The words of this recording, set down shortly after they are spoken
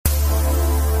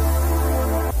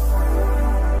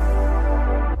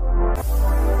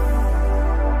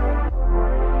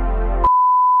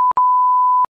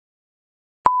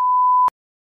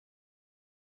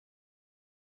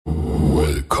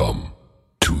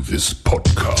this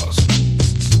podcast.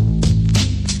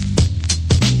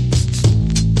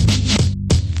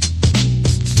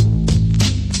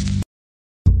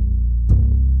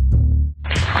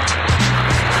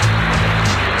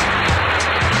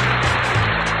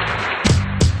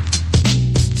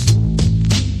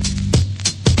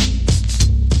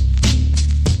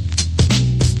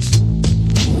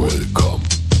 Welcome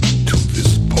to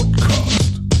this podcast.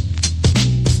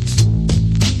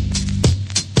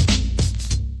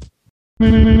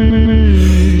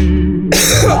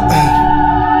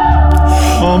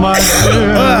 Oh my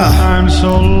God, I'm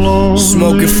so lonely.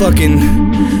 Smoking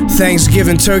fucking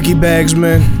Thanksgiving turkey bags,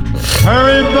 man.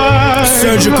 Hurry back,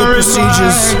 Surgical hurry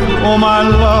procedures. Back. Oh my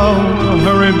love,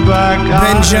 hurry back.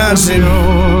 Ben Johnson.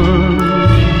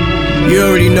 You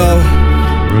already know.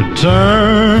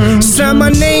 Return. Sign my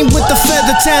name with the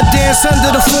feather tap dance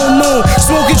under the full moon.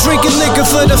 Smoking, drinking liquor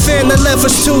for the fan that left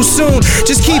us too soon.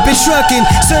 Just keep it trucking,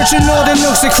 searching all the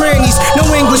nooks and crannies. No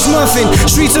English muffin,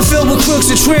 streets are filled with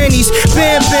crooks and trannies.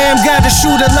 Bam, bam, got a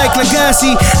shooter like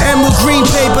Legacy. Emerald green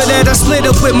paper that I split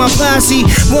up with my posse.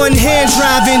 One hand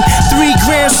driving, 3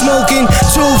 grams smoking,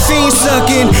 2 fiends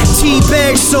sucking, tea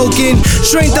bag soaking.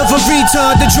 Strength of a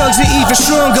retard, the drugs are even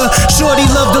stronger. Shorty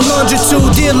love the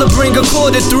longitude, dealer bring a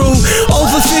quarter through.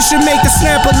 Overfishing make the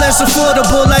snapper less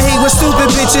affordable. I hate when stupid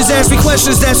bitches ask me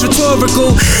questions that's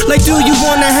rhetorical. Like, do you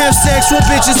wanna have sex? Well,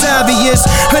 bitch, it's obvious.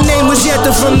 Her name was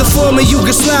Yetta from the former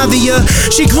Yugoslavia.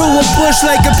 She grew a bush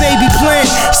like a baby plant.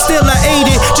 Still, I ate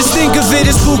it. Just think of it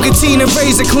as bucatine and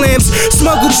razor clamps.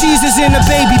 Smuggled cheeses in a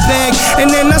baby bag,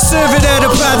 and then I serve it at a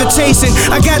private tasting.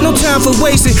 I got no time for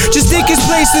wasting. Just dick is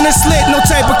placed in a slit, no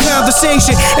type of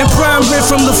conversation. And prime rib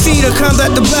from Lafita,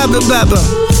 combat the baba baba.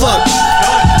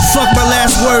 Fuck my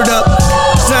last word up,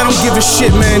 cause I don't give a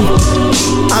shit, man.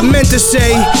 I meant to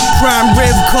say prime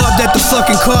rib carved at the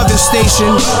fucking carving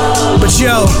station. But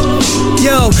yo,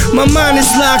 my mind is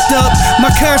locked up,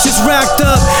 my conscience rocked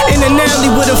up. In an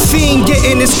alley with a fiend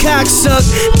getting his cock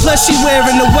sucked. Plus she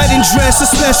wearing a wedding dress, a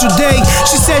special day.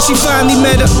 She said she finally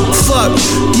met her. Fuck,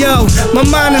 yo, my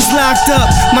mind is locked up,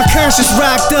 my conscience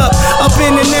rocked up. Up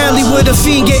in an alley with a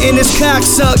fiend getting his cock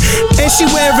sucked. And she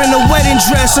wearing a wedding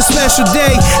dress, a special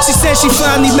day. She said she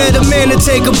finally met a man to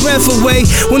take her breath away.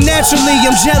 Well, naturally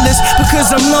I'm jealous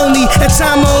because I'm lonely. At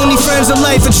time my only friends are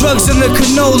life and drugs and the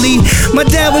cannoli. My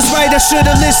dad was right, I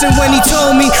should've listened when he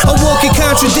told me. A walking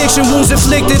contradiction, wounds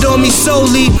inflicted on me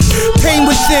solely. Pain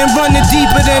within running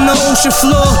deeper than the ocean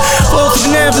floor.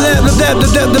 Ocean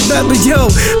Avenue, yo.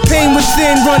 Pain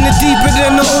within running deeper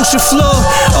than the ocean floor.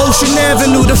 Ocean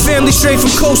Avenue, the family straight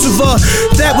from Kosovo.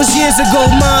 That was years ago,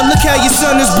 ma. Look how your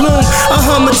son is bloom. I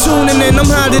hum a tune and then I'm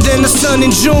hotter than the sun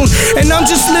in June. And I'm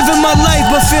just living my life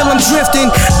but feel I'm drifting.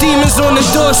 Demons on the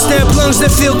doorstep, lungs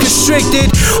that feel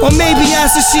constricted. Or maybe I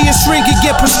should see a shrink and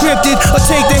get prescripted. Or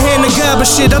take the hand of God, but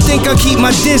shit, I think I'll keep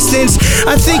my distance.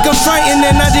 I think I'm frightened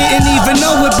and I didn't even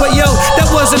know it. But yo, that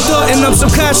was a thought and I'm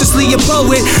subconsciously a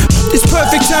poet. It's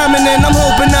perfect timing and I'm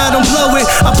hoping I don't blow it.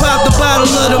 I pop the bottle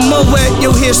of the Moet,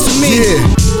 yo, here's to me. Yeah.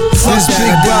 This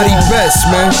big body best,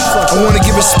 man. I wanna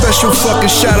give a special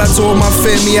fucking shout out to all my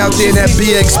family out there in that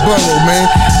BX borough, man.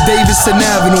 Davidson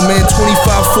Avenue, man,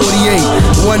 2548,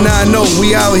 190,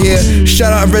 we out here.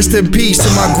 Shout out, rest in peace to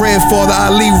my grandfather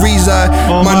Ali Reza,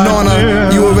 my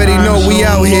nonna, you already know we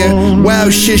out here.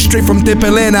 Wild shit straight from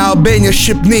Atlanta, Albania,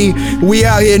 Shipney. We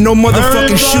out here, no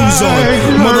motherfucking shoes on.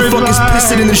 Motherfuckers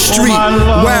pissing in the street,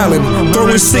 wildin',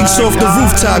 throwing sinks off the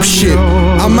rooftop shit.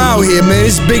 I'm out here, man,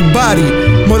 it's big body.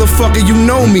 Motherfucker, you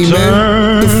know me,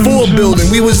 man. The 4 building,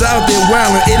 we was out there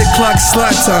wildin', 8 o'clock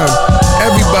slot time.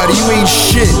 Everybody, you ain't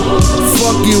shit.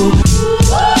 Fuck you.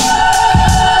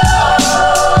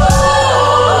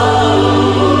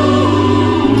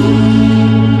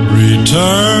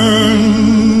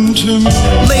 Return to me.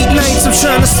 Late nights, I'm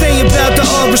trying to stay about the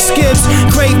arbor skips.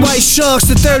 Great white sharks,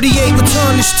 the 38 with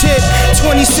tarnished tip.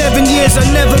 27 years, I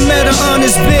never met an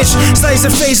honest bitch. Slice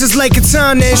her faces like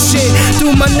katana and shit.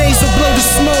 Through my nasal, blow the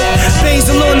smoke.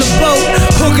 Basil on the boat,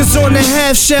 hookers on the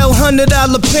half shell. $100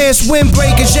 pants,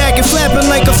 windbreaker jacket, flapping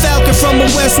like a falcon from a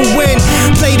western wind.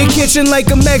 Play the kitchen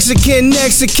like a Mexican,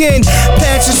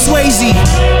 Patch and Swayze,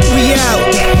 we out.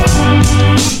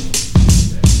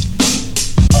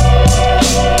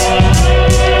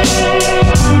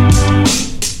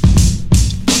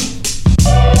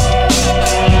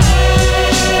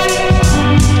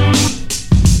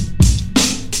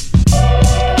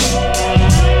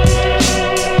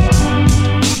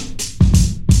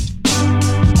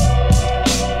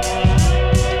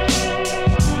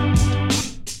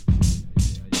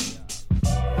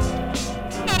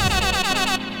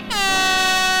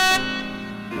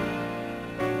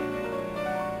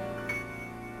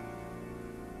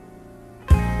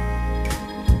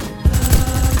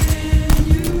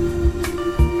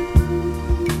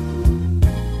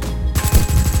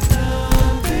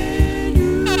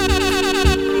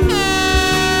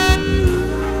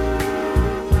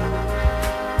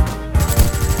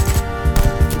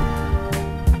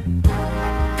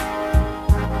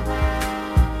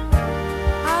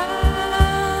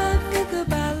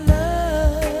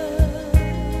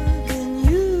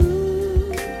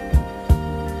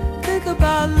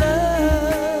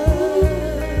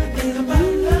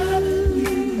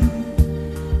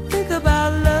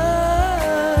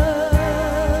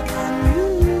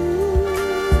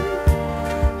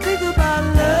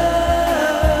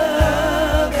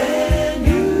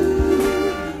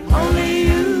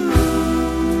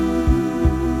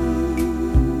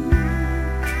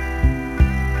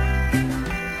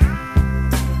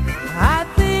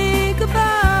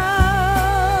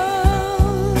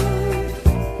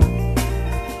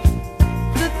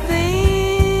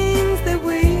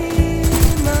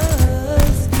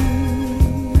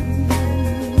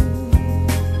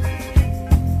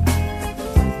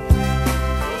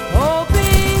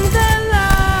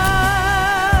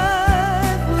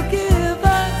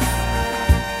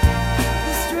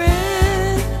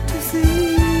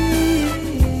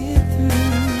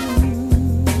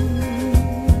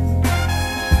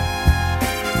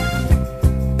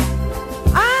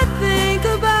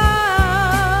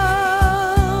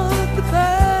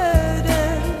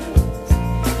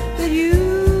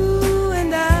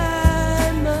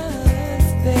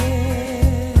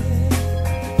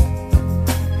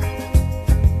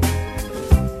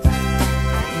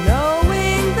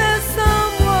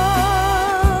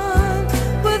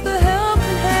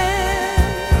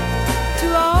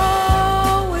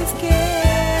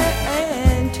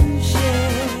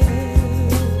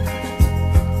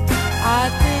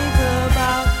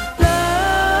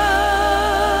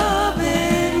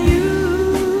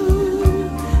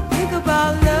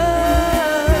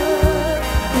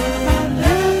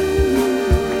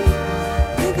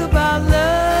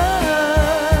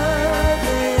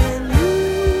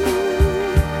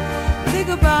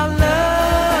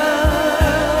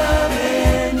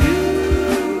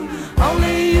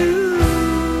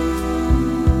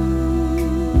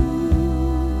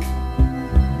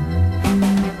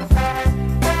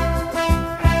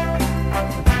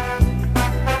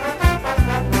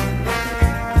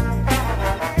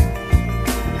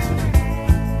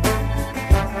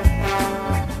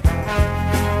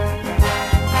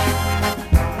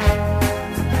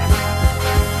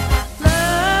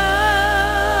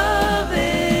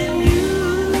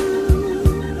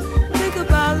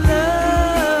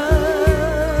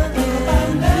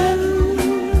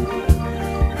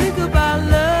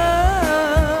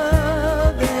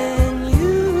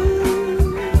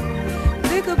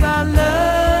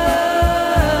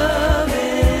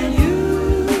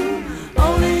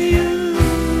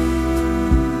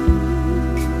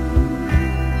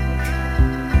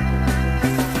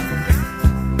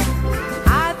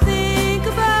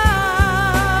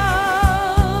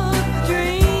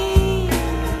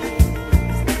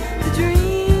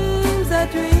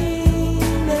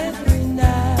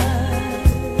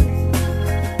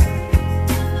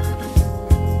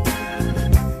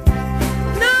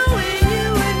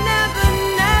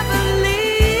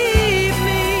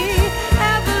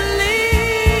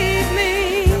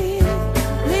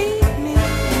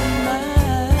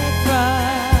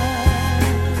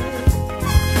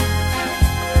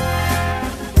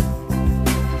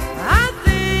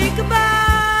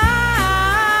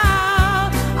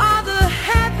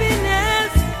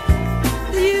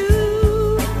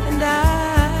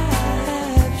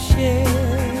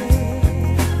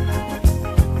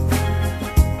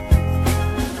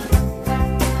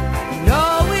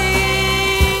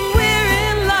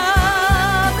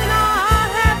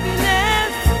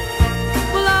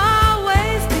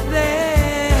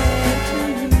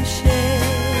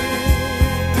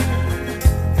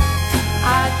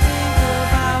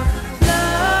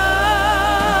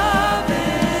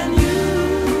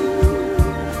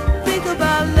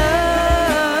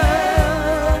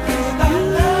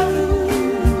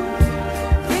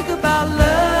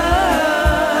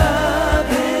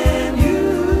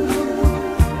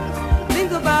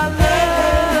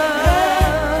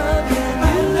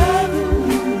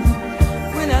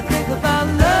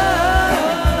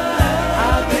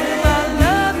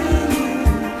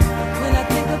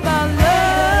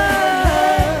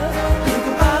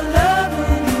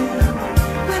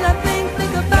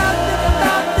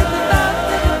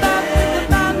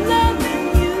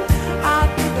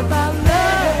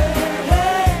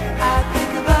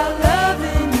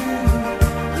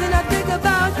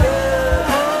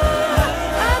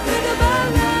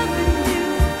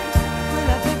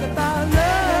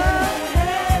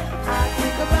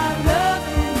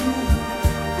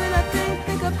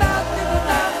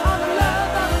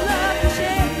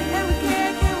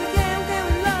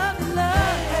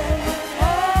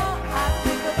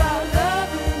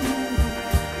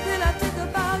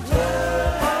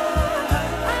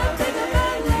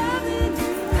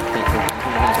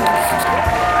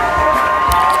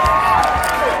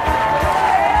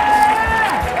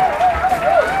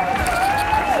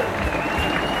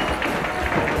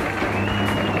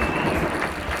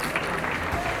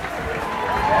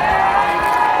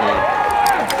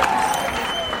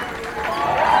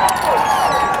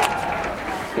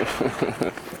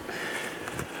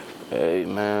 Hey,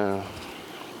 man.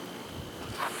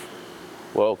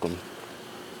 Welcome.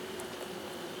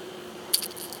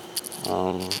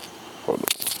 Hold on.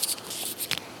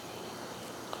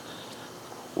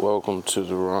 Welcome to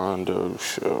the Rondo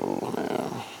show,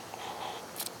 man.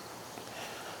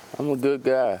 I'm a good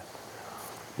guy.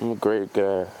 I'm a great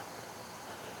guy.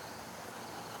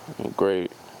 I'm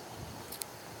great.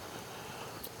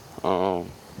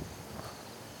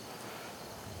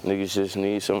 Niggas just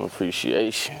need some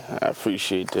appreciation. I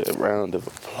appreciate that round of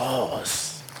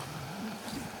applause.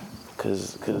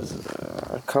 Cause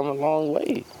I come a long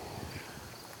way.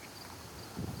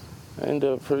 I end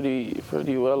up pretty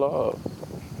well off.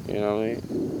 You know what I mean?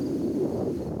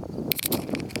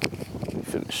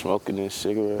 Finish smoking this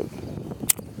cigarette.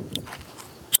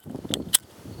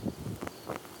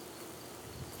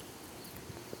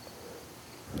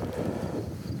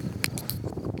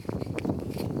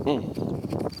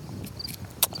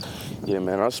 Yeah,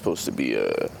 man, I'm supposed to be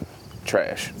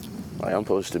trash. Like, I'm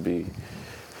supposed to be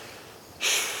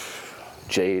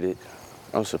jaded.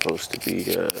 I'm supposed to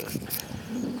be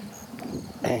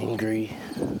angry.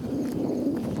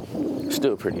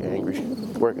 Still pretty angry.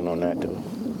 Working on that, though.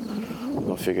 I'm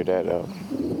gonna figure that out.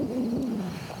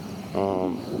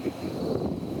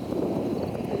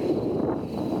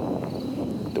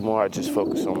 The more I just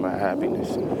focus on my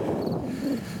happiness and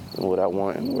what I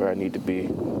want and where I need to be,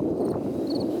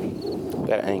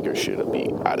 that anger shit'll be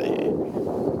out of here.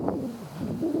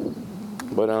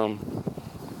 But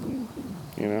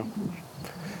you know,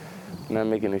 not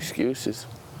making excuses,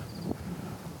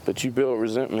 but you build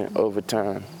resentment over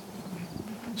time,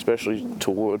 especially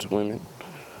towards women,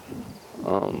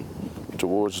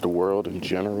 towards the world in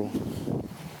general.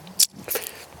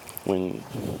 When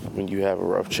you have a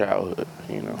rough childhood,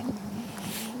 you know.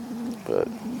 But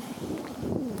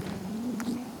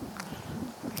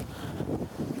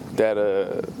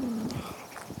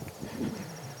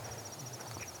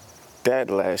that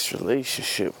last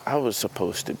relationship, I was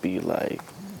supposed to be like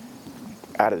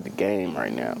out of the game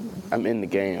right now. I'm in the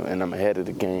game and I'm ahead of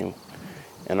the game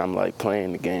and I'm like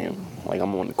playing the game, like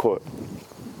I'm on the court,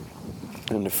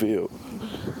 in the field.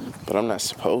 But I'm not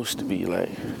supposed to be.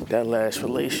 Like, that last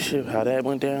relationship, how that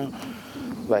went down,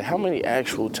 like, how many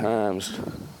actual times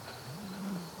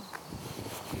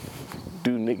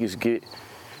do niggas get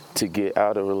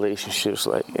out of relationships?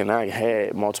 Like, and I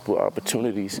had multiple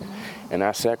opportunities and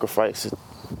I sacrificed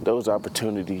those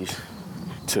opportunities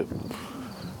to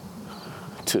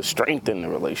strengthen the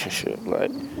relationship.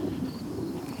 Like,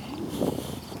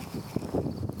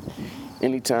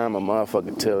 anytime a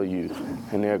motherfucker tell you,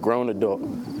 and they're a grown adult,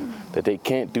 that they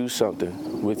can't do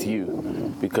something with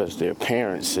you because their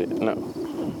parents said no.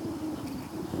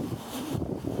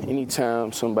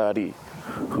 Anytime somebody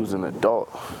who's an adult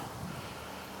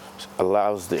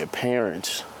allows their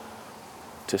parents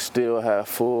to still have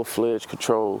full-fledged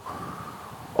control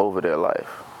over their life,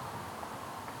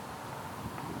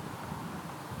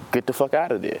 get the fuck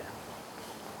out of there.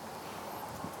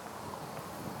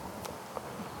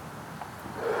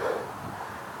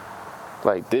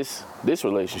 Like, this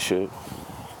relationship,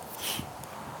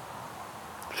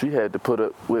 she had to put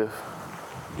up with,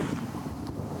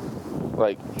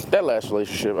 like, that last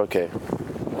relationship, okay,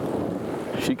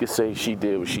 she could say she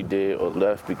did what she did or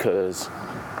left because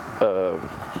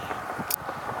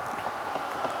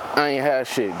I ain't had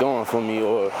shit going for me,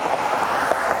 or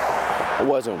I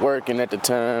wasn't working at the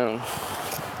time.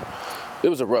 It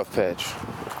was a rough patch.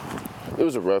 It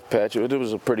was a rough patch. It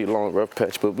was a pretty long rough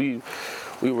patch, but we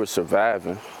were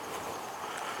surviving.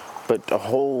 But the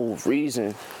whole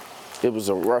reason it was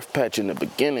a rough patch in the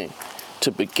beginning,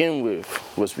 to begin with,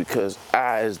 was because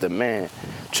I, as the man,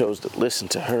 chose to listen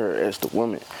to her as the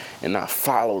woman, and I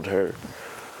followed her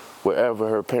wherever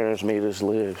her parents made us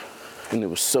live. And it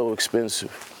was so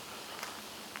expensive,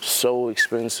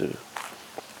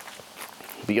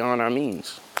 beyond our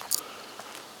means.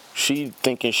 She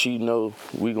thinking she know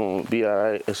we gonna be all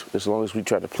right as long as we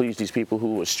try to please these people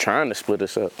who was trying to split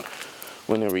us up.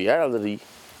 When in reality,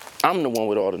 I'm the one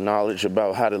with all the knowledge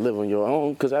about how to live on your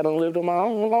own, because I done lived on my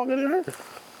own longer than her.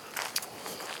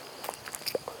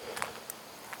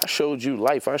 I showed you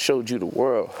life. I showed you the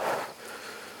world.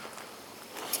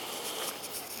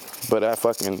 But I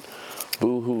fucking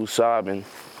boo-hoo sobbing.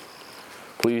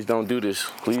 Please don't do this.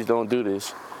 Please don't do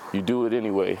this. You do it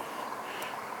anyway.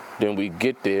 Then we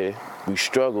get there, we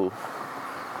struggle,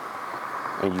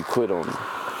 and you quit on me.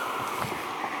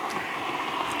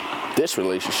 This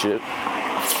relationship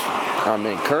I'm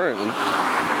in currently,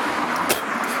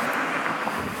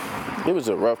 it was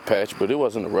a rough patch, but it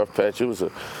wasn't a rough patch.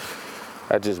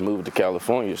 I just moved to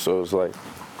California, so it was like,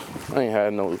 I ain't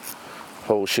had no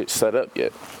whole shit set up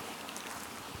yet.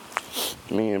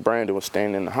 Me and Brandon was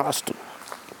staying in the hostel.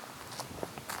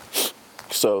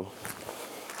 So,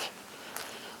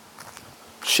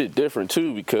 shit different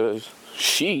too, because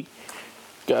she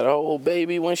got a whole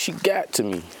baby when she got to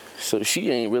me. So she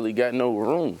ain't really got no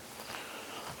room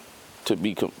to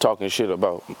be talking shit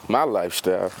about my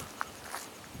lifestyle.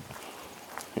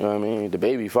 You know what I mean? The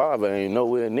baby father ain't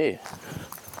nowhere near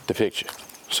the picture.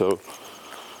 So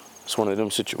it's one of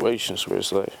them situations where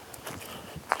it's like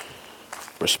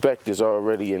respect is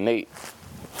already innate.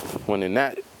 When in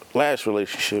that last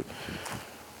relationship,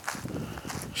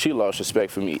 she lost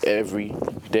respect for me every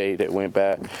day that went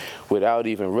by without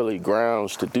even really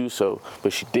grounds to do so.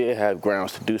 But she did have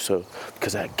grounds to do so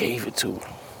because I gave it to her.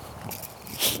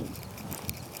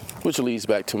 Which leads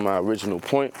back to my original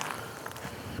point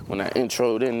when I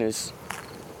introed in this,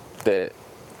 that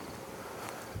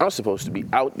I'm supposed to be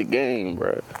out the game,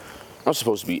 bro. I'm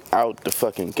supposed to be out the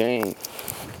fucking game.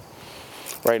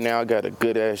 Right now, I got a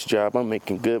good-ass job. I'm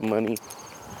making good money.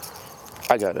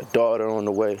 I got a daughter on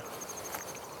the way.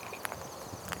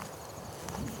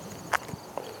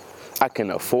 I can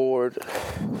afford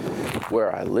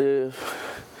where I live.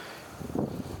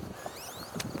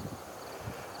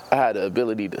 I had the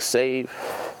ability to save.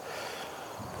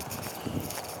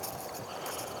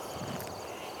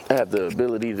 I have the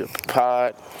ability to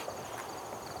pod,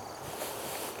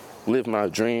 live my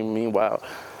dream, meanwhile,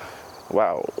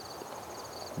 while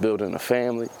building a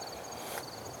family,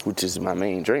 which is my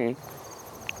main dream.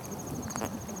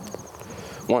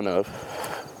 One of.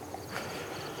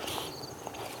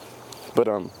 But,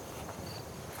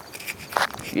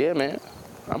 yeah, man,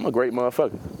 I'm a great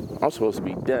motherfucker. I'm supposed to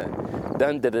be done.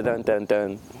 Dun, dun, dun, dun, dun,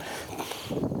 dun.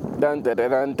 Dun, dun,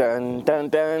 dun, dun, dun,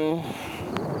 dun.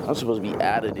 I'm supposed to be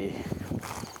out of there.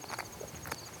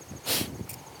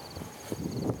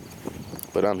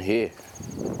 But I'm here.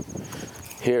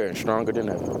 Here and stronger than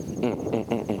ever.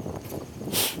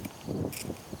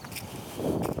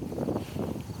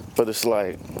 But it's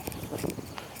like,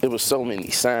 it was so many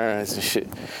signs and shit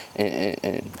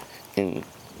and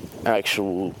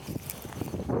actual,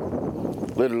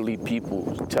 literally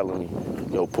people telling me,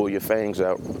 yo, pull your fangs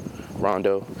out,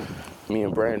 Rondo. Me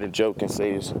and Brandon joke and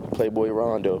say it's Playboy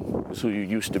Rondo. It's who you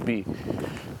used to be.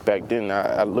 Back then,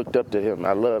 I looked up to him.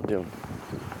 I loved him.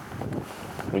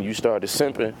 When you started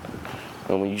simping,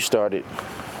 and when you started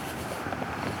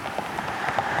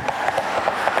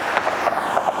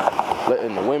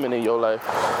letting the women in your life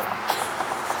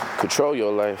control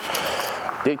your life,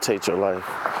 dictate your life,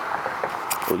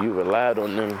 or you relied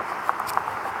on them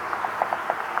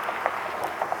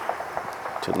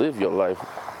to live your life,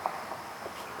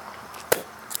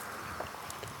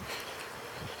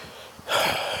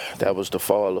 that was the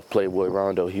fall of Playboy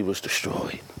Rondo. He was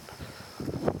destroyed.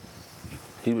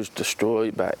 He was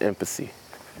destroyed by empathy.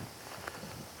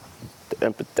 The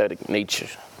empathetic nature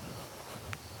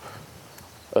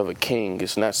of a king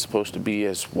is not supposed to be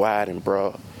as wide and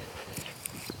broad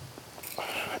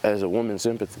as a woman's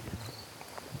empathy.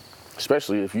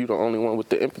 Especially if you're the only one with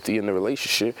the empathy in the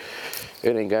relationship,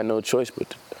 it ain't got no choice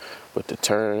but to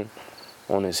turn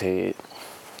on his head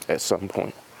at some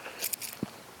point.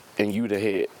 And you the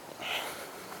head.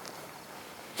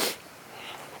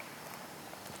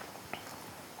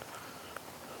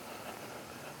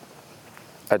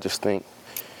 I just think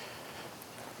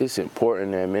it's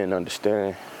important that men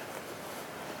understand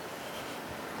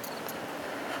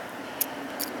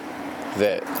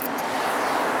that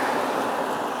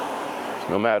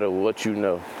no matter what you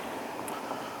know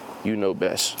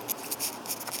best.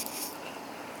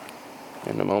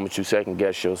 And the moment you second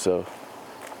guess yourself,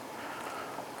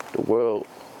 the world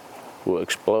will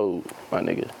explode, my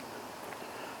nigga.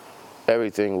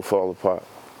 Everything will fall apart.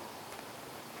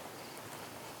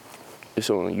 It's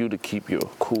on you to keep your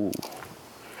cool,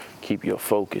 keep your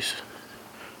focus,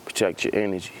 protect your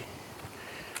energy,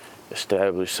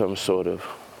 establish some sort of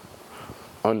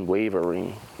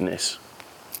unwaveringness.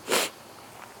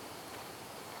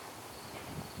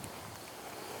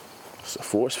 It's a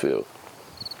force field.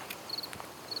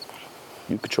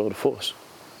 You control the force.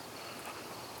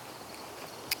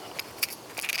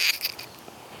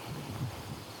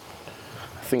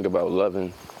 Think about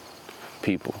loving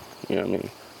people, you know what I mean?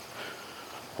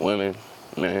 Women,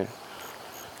 men,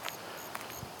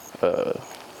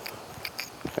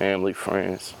 family,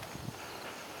 friends.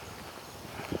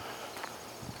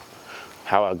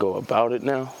 How I go about it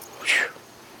now,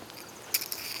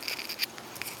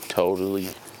 totally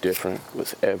different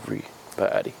with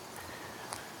everybody.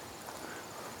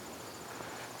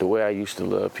 The way I used to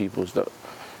love people is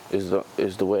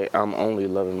the way I'm only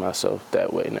loving myself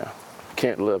that way now.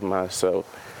 Can't love myself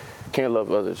Can't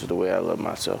love others the way I love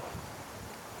myself.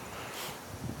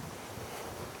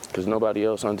 Because nobody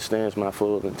else understands my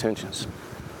full intentions.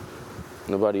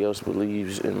 Nobody else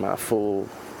believes in my full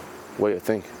way of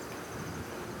thinking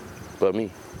but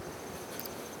me.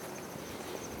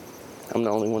 I'm the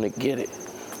only one that get it.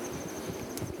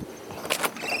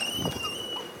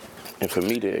 And for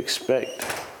me to expect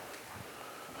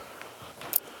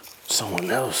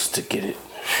someone else to get it,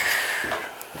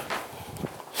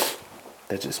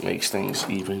 that just makes things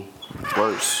even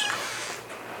worse.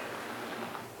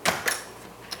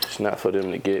 It's not for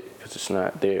them to get because it's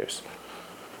not theirs.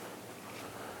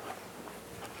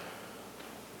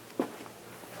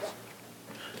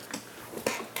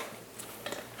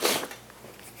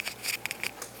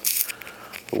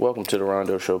 Welcome to the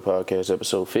Rondo Show podcast,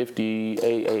 episode 50.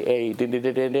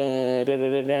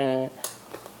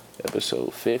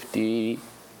 Episode 50.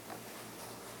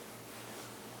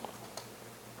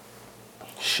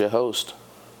 It's your host,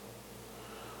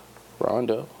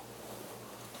 Rondo.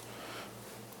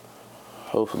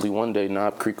 Hopefully one day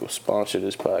Knob Creek will sponsor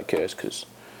this podcast because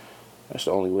that's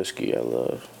the only whiskey I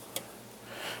love.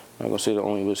 I'm not going to say the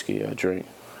only whiskey I drink,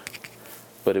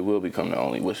 but it will become the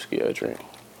only whiskey I drink.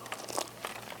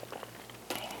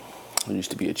 I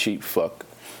used to be a cheap fuck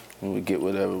and would get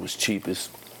whatever was cheapest.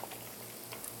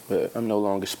 But I'm no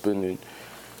longer spending.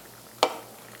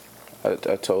 I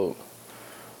told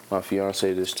my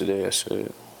fiance this today. I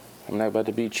said, I'm not about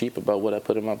to be cheap about what I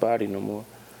put in my body no more.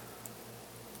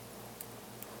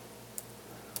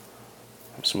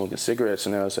 I'm smoking cigarettes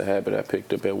now. It's a habit I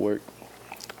picked up at work.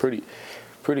 Pretty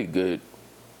good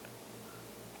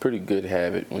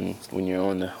habit when you're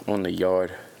on the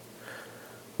yard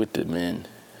with the men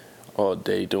all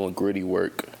day doing gritty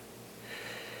work.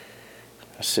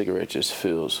 A cigarette just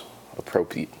feels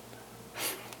appropriate.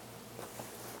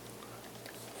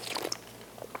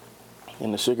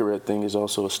 And the cigarette thing is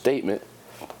also a statement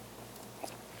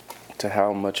to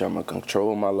how much I'm going to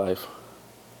control my life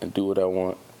and do what I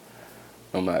want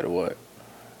no matter what.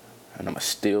 And I'm going to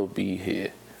still be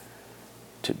here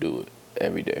to do it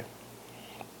every day.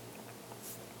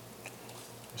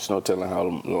 There's no telling how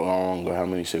long or how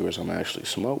many cigarettes I'm actually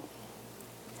smoke.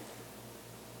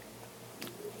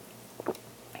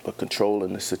 But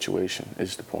controlling the situation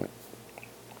is the point.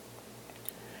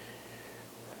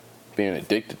 Being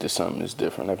addicted to something is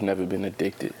different. I've never been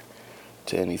addicted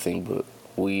to anything but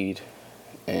weed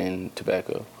and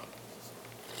tobacco.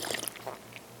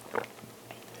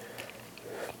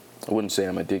 I wouldn't say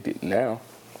I'm addicted now.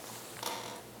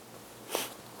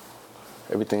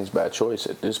 Everything's by choice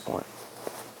at this point.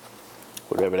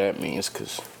 Whatever that means,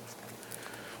 because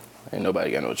ain't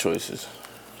nobody got no choices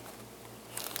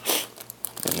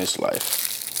in this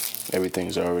life.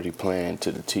 Everything's already planned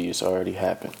to the T. It's already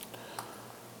happened.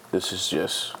 This is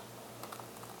just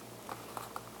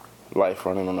life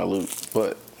running on a loop.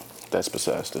 But that's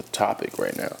besides the topic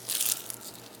right now.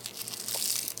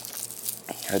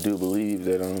 I do believe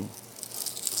that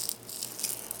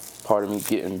part of me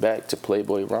getting back to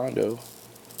Playboy Rondo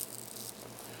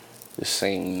is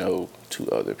saying no to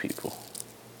other people.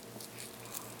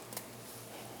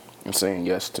 I'm saying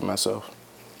yes to myself.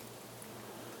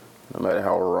 No matter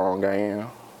how wrong I am,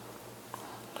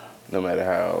 no matter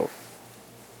how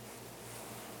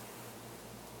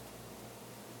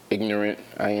ignorant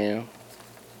I am,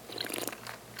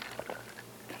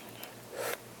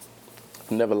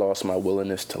 I've never lost my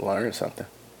willingness to learn something.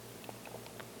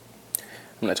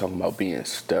 I'm not talking about being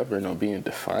stubborn or being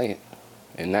defiant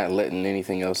and not letting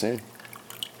anything else in.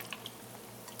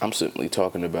 I'm simply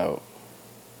talking about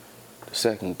the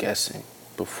second guessing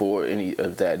before any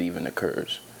of that even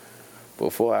occurs.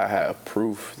 Before I have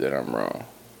proof that I'm wrong,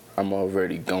 I'm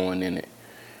already going in it,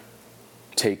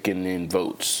 taking in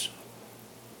votes,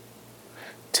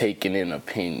 taking in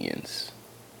opinions.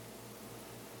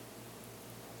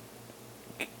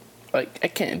 Like, I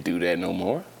can't do that no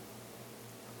more.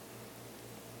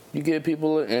 You give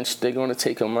people an inch, they're going to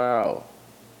take a mile.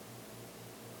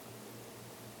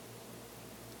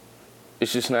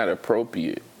 It's just not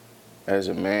appropriate as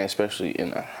a man, especially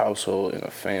in a household, in a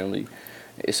family.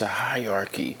 It's a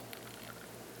hierarchy.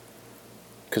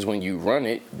 Because when you run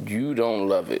it, you don't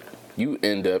love it. You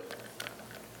end up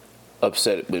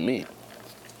upset with me.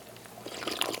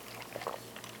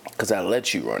 Because I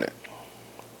let you run it.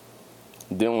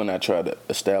 Then when I try to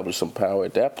establish some power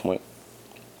at that point,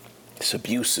 it's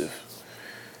abusive.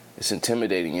 It's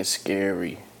intimidating. It's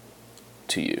scary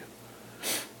to you.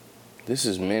 This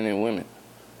is men and women.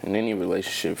 In any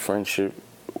relationship, friendship,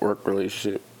 work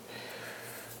relationship,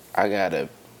 I gotta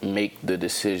make the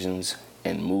decisions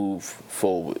and move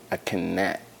forward. I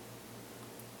cannot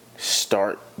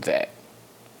start that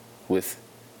with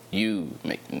you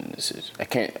making the decision. I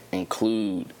can't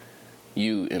include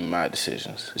you in my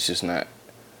decisions. It's just not.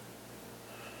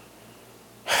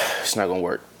 It's not gonna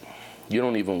work. You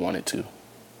don't even want it to.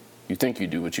 You think you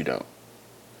do, but you don't.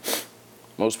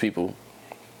 Most people,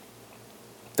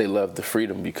 they love the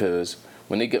freedom because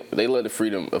when they love the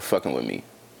freedom of fucking with me.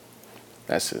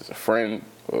 That's as a friend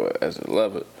or as a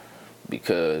lover,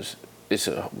 because it's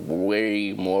a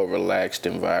way more relaxed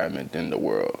environment than the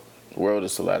world. The world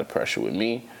is a lot of pressure with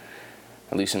me.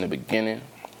 At least in the beginning,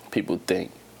 people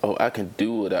think, oh, I can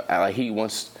do what I like. He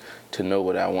wants to know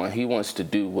what I want. He wants to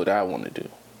do what I want to do.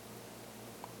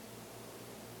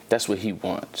 That's what he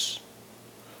wants.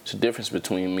 It's the difference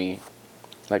between me,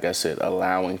 like I said,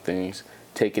 allowing things,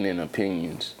 taking in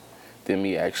opinions, than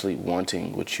me actually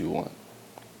wanting what you want.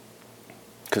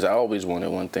 Because I always wanted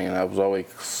one thing, and I was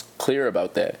always clear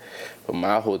about that. But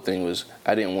my whole thing was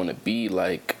I didn't want to be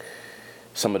like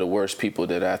some of the worst people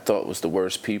that I thought was the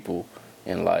worst people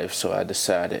in life. So I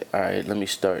decided, all right, let me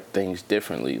start things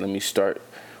differently. Let me start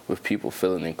with people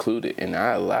feeling included. And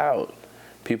I allowed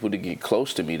people to get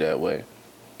close to me that way.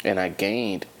 And I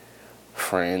gained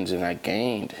friends and I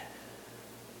gained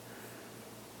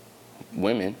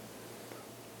women.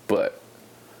 But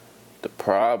the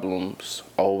problems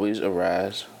always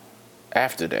arise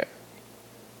after that.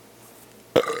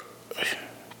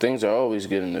 Things are always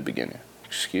good in the beginning.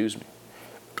 Excuse me.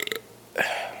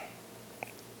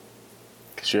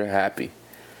 Because you're happy.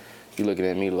 You're looking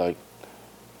at me like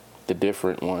the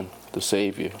different one, the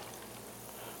savior,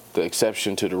 the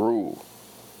exception to the rule.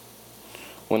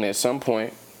 When at some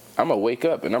point, I'm going to wake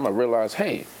up and I'm going to realize,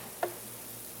 hey,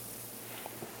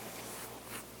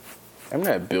 I'm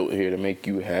not built here to make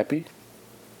you happy.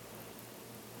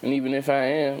 And even if I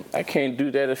am, I can't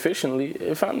do that efficiently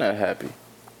if I'm not happy.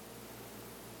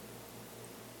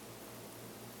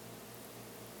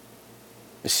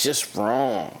 It's just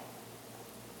wrong.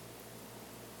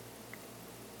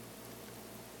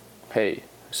 Hey,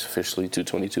 it's officially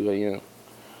 2:22 a.m.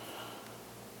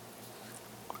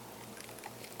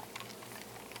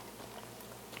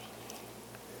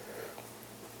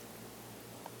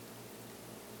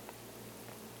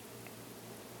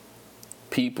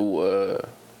 People,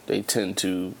 they tend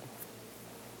to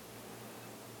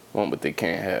want what they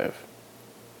can't have.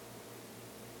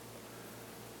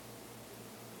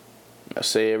 Now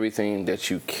say everything that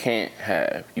you can't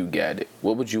have, you got it.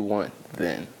 What would you want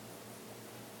then?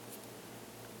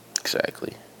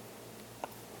 Exactly.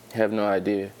 I have no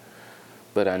idea.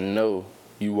 But I know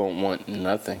you won't want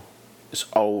nothing. It's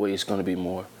always going to be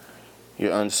more.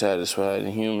 You're unsatisfied.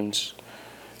 And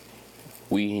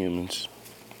we humans,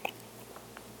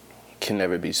 can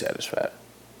never be satisfied.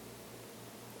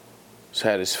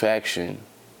 Satisfaction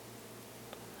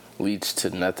leads to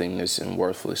nothingness and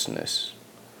worthlessness.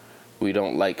 We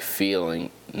don't like feeling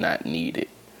not needed.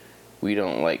 We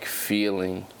don't like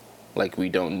feeling like we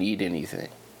don't need anything.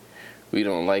 We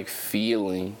don't like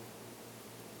feeling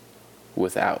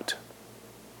without.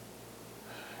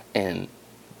 And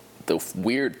the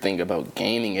weird thing about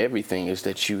gaining everything is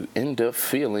that you end up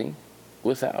feeling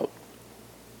without.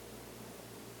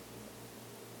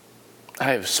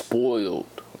 I have spoiled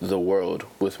the world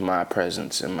with my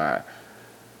presence and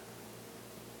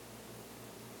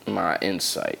my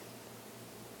insight,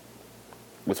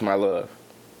 with my love,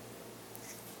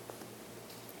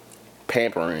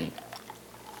 pampering,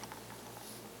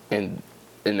 and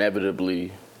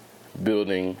inevitably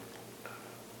building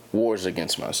wars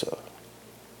against myself,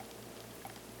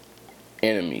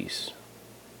 enemies,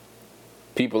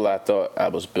 people I thought I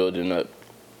was building up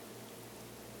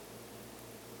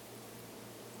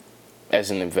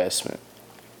as an investment,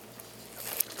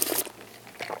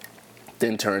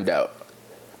 then turned out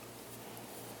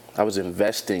I was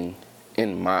investing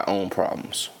in my own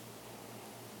problems,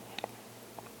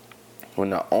 when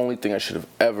the only thing I should have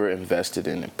ever invested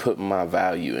in and put my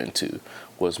value into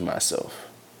was myself.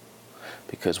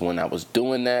 Because when I was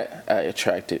doing that, I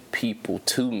attracted people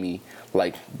to me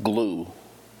like glue.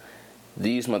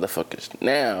 These motherfuckers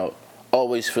now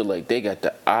always feel like they got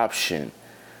the option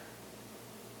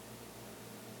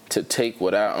to take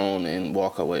what I own and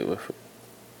walk away with it.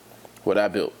 What I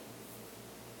built.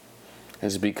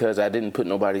 It's because I didn't put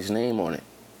nobody's name on it.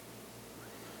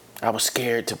 I was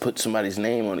scared to put somebody's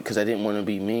name on it because I didn't want to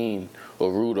be mean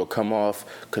or rude or come off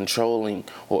controlling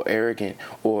or arrogant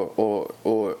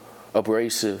or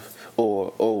abrasive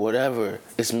or whatever.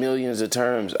 It's millions of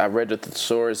terms. I read the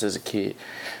thesaurus as a kid.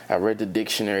 I read the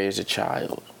dictionary as a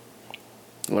child.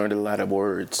 Learned a lot of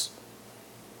words.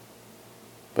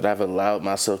 But I've allowed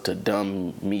myself to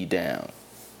dumb me down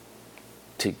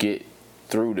to get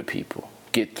through to people,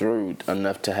 get through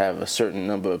enough to have a certain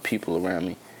number of people around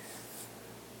me,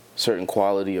 certain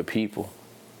quality of people.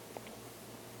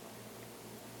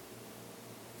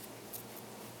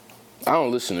 I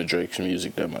don't listen to Drake's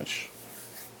music that much.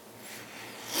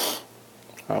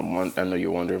 I know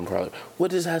you're wondering probably,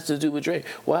 what does that have to do with Drake?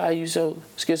 Why are you so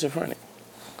schizophrenic?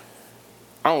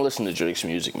 I don't listen to Drake's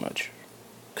music much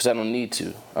because I don't need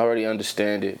to. I already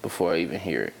understand it before I even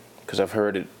hear it because I've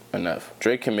heard it enough.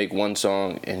 Drake can make one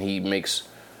song and he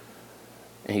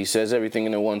says everything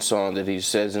in the one song that he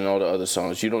says in all the other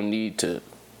songs. You don't need to,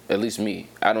 at least me,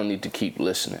 I don't need to keep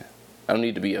listening. I don't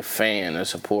need to be a fan, a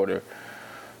supporter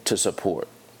to support.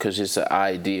 Because it's an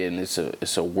idea and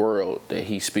it's a world that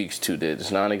he speaks to that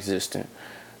is non-existent,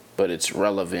 but it's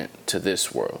relevant to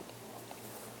this world.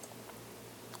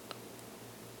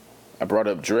 I brought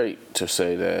up Drake to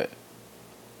say that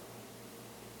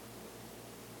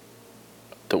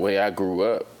the way I grew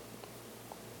up,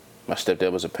 my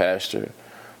stepdad was a pastor,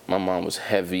 my mom was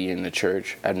heavy in the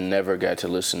church. I never got to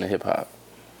listen to hip-hop.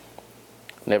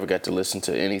 Never got to listen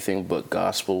to anything but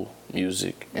gospel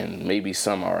music and maybe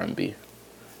some R&B.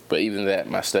 But even that,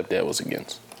 my stepdad was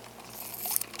against.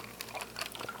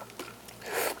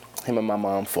 Him and my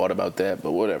mom fought about that,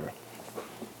 but whatever.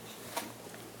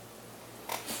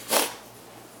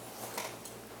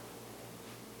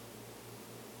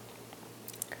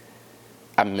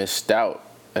 I missed out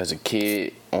as a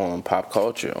kid on pop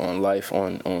culture, on life,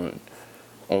 on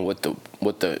what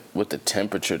the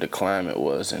temperature, the climate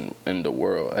was in the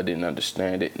world. I didn't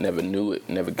understand it, never knew it,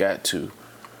 never got to.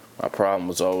 My problem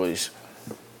was always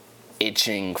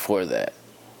itching for that.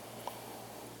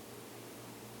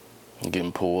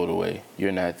 Getting pulled away.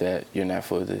 You're not that. You're not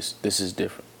for this. This is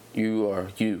different. You are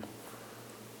you.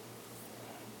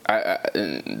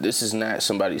 And this is not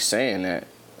somebody saying that.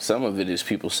 Some of it is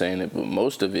people saying it, but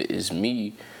most of it is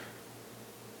me.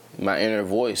 My inner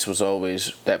voice was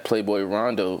always that Playboy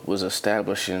Rondo was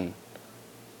establishing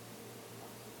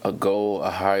a goal,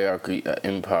 a hierarchy, an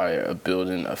empire, a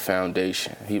building, a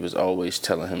foundation. He was always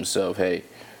telling himself, hey,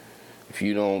 if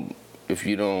you don't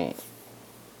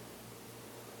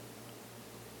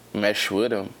mesh with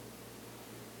them,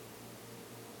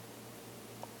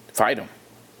 fight them.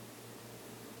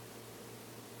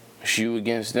 It's you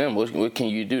against them. What can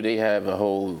you do? They have a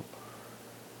whole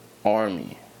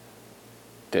army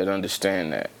that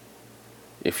understand that.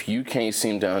 If you can't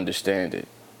seem to understand it,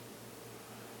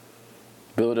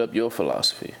 build up your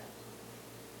philosophy.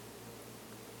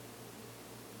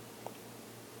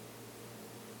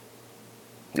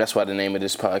 That's why the name of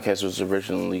this podcast was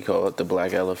originally called The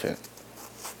Black Elephant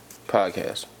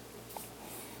Podcast.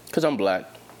 Because I'm black.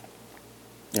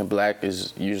 And black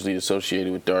is usually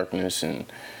associated with darkness and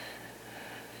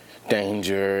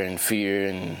danger and fear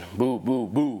and boo, boo,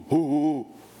 boo, hoo, hoo.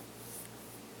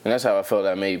 And that's how I felt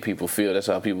I made people feel. That's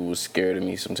how people were scared of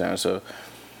me sometimes. So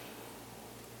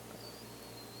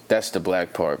that's the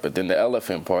black part. But then the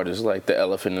elephant part is like the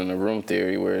elephant in the room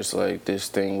theory, where it's like this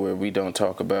thing where we don't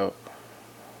talk about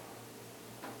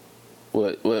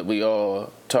what we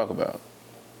all talk about.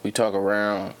 We talk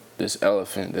around this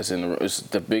elephant that's in the room. It's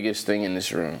the biggest thing in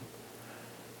this room,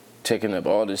 taking up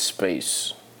all this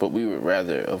space, but we would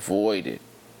rather avoid it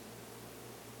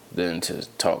than to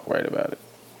talk right about it.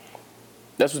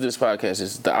 That's what this podcast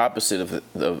is, the opposite of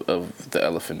the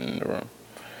elephant in the room.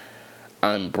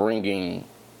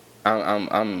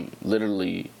 I'm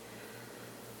literally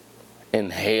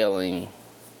inhaling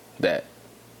that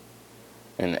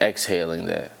and exhaling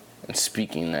that and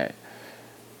speaking that,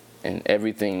 and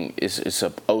everything is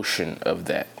an ocean of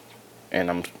that,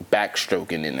 and I'm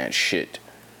backstroking in that shit,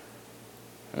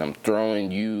 and I'm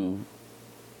throwing you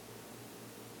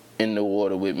in the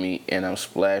water with me, and I'm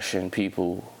splashing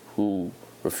people who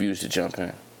refuse to jump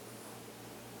in.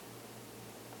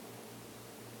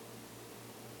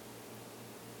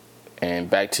 And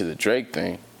back to the Drake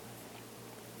thing,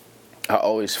 I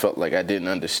always felt like I didn't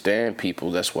understand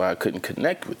people. That's why I couldn't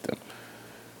connect with them.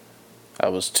 I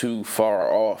was too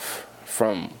far off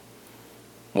from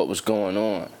what was going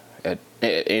on at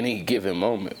any given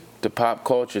moment. The pop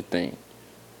culture thing.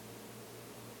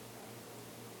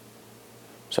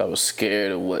 So I was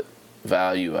scared of what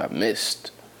value I missed.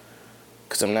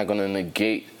 Because I'm not going to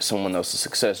negate someone else's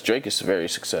success. Drake is very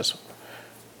successful.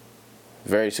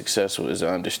 Very successful is an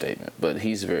understatement, but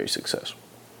he's very successful.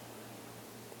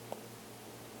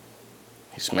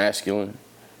 He's masculine,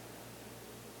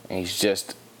 and he's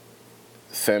just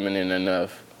feminine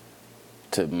enough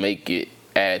to make it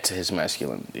add to his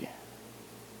masculinity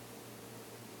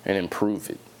and improve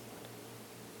it.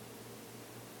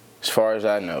 As far as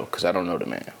I know, because I don't know the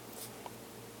man.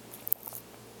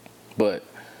 But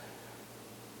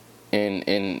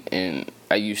and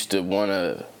I used to want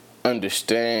to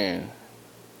understand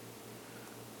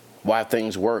why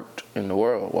things worked in the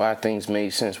world, why things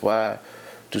made sense, why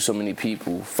do so many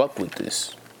people fuck with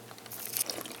this.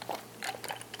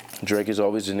 Drake is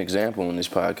always an example in this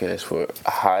podcast for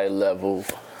high level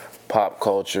pop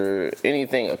culture,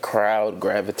 anything a crowd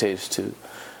gravitates to.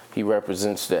 He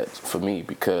represents that for me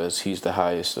because he's the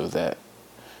highest of that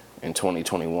in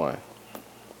 2021.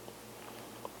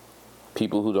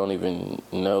 People who don't even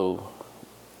know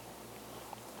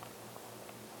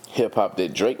hip hop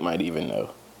that Drake might even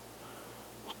know,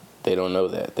 they don't know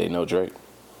that. They know Drake.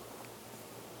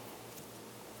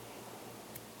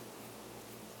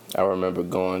 I remember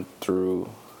going through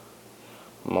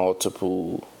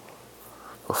multiple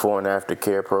before and after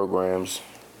care programs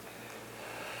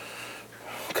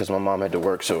because my mom had to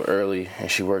work so early, and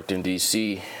she worked in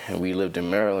D.C. and we lived in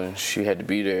Maryland. She had to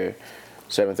be there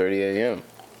 7:30 a.m.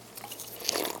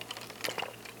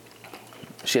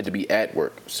 She had to be at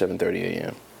work 7:30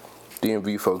 a.m.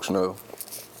 DMV folks know.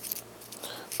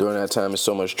 During that time, it's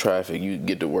so much traffic. You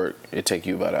get to work, it take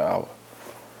you about an hour.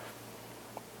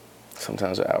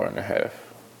 Sometimes an hour and a half.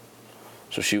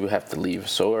 So she would have to leave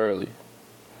so early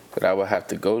that I would have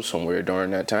to go somewhere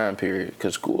during that time period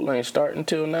because school ain't starting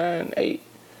until 9, 8.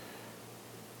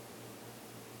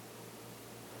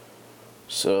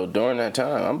 So during that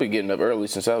time, I've been getting up early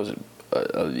since I was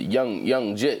a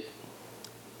young jit.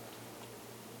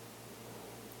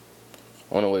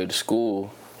 On the way to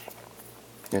school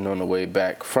and on the way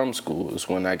back from school is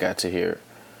when I got to hear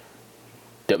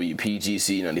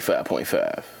WPGC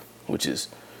 95.5, which is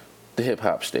the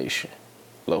hip-hop station,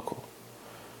 local,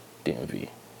 DMV.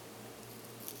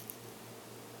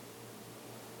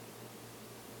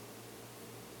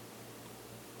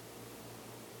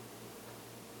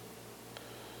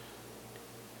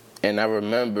 And I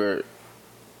remember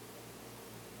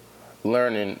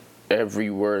learning every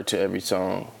word to every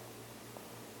song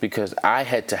because I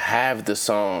had to have the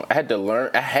song. I had to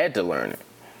learn it.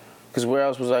 Because where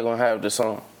else was I going to have the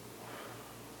song?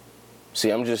 See,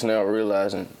 I'm just now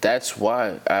realizing that's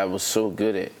why I was so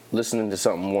good at listening to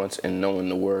something once and knowing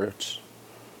the words.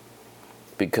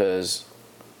 Because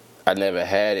I never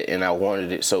had it and I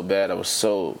wanted it so bad. I was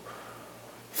so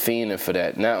fiending for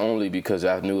that. Not only because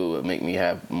I knew it would make me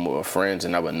have more friends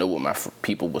and I would know what my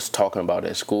people was talking about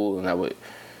at school and I would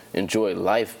enjoy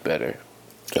life better.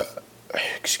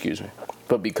 Excuse me.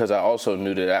 But because I also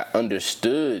knew that I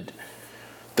understood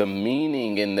the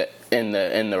meaning and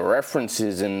the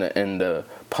references and the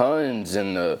puns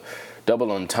and the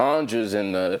double entendres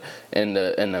and the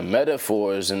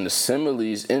metaphors and the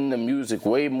similes in the music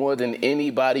way more than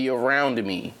anybody around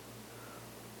me.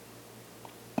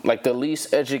 Like the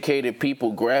least educated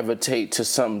people gravitate to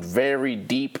some very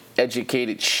deep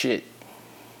educated shit.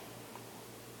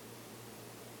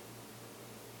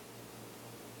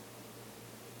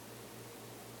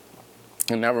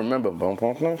 And I remember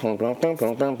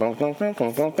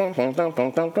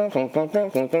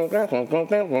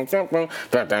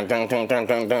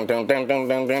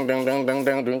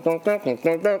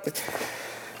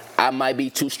I might be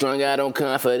too strung out on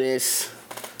confidence.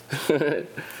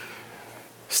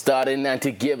 Starting not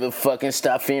to give a fuck and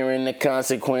stop fearing the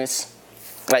consequence.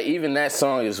 Like even that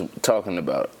song is talking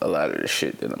about a lot of the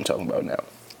shit that I'm talking about now.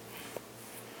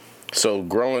 So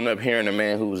growing up hearing a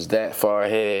man who was that far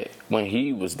ahead when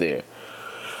he was there,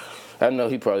 I know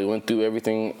he probably went through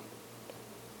everything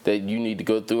that you need to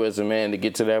go through as a man to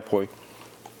get to that point.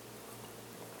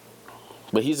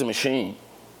 But he's a machine.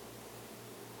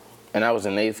 And I was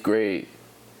in 8th grade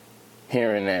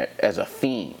hearing that as a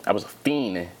fiend. I was a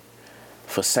fiend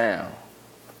for sound.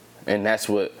 And that's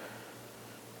what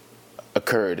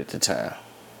occurred at the time.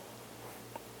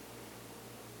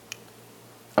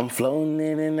 I'm floating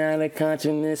in and out of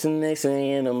consciousness and next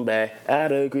thing I'm back.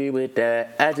 I'd agree with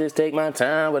that. I just take my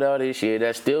time with all this shit.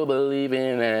 I still believe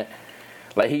in that.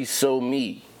 Like he's so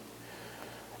me.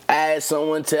 I had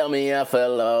someone tell me I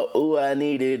fell off. Ooh, I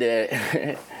needed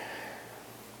that.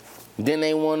 Then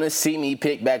they want to see me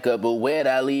pick back up, but where'd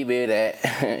I leave it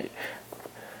at?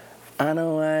 I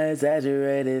know I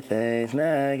exaggerated things.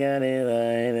 Now I got it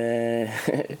like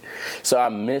that. So I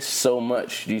miss so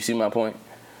much. Do you see my point?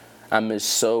 I miss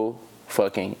so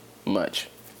fucking much.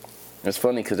 It's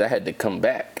funny because I had to come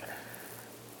back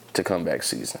to comeback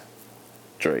season.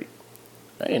 Drake.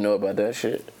 I didn't know about that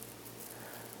shit.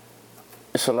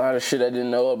 It's a lot of shit I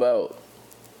didn't know about.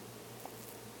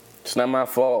 It's not my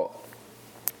fault.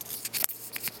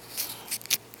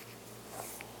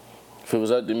 If it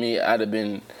was up to me, I'd have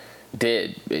been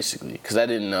dead, basically. Because I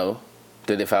didn't know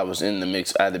that if I was in the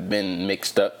mix, I'd have been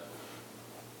mixed up.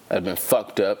 I'd have been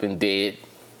fucked up and dead.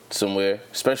 somewhere,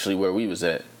 especially where we was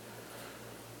at.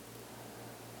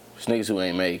 There's niggas who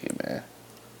ain't make it, man.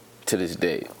 To this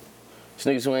day. There's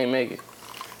niggas who ain't make it.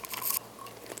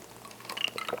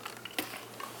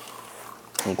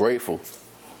 I'm grateful.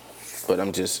 But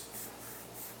I'm just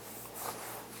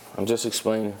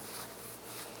explaining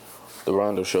the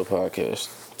Rondo Show podcast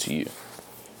to you.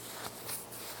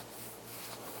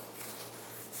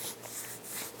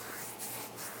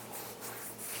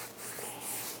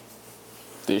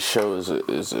 This show is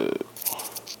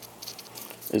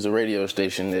a radio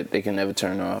station that they can never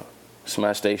turn off. It's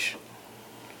my station.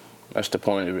 That's the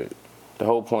point of it. The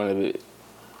whole point of it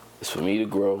is for me to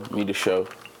grow, me to show,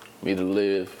 me to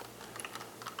live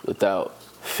without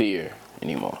fear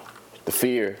anymore. The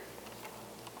fear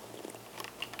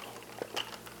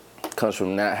comes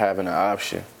from not having an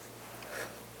option,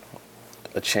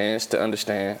 a chance to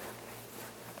understand,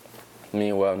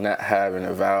 meanwhile not having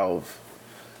a valve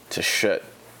to shut,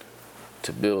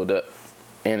 to build up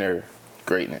inner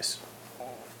greatness.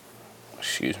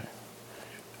 Excuse me.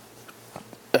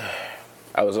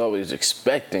 I was always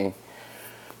expecting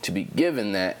to be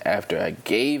given that after I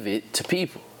gave it to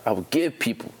people. I would give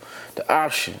people the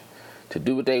option to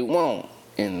do what they want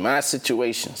in my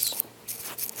situations,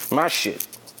 my shit.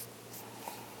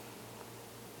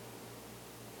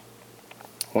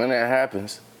 When that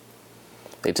happens,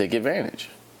 they take advantage.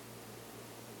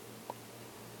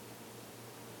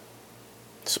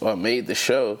 So I made the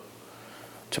show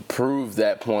to prove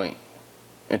that point,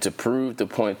 and to prove the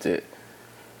point that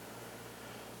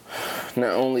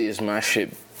not only is my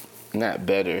shit not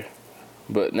better,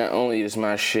 but not only is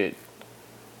my shit,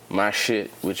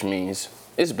 which means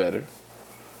it's better,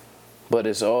 but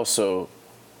it's also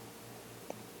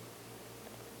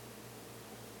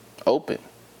open.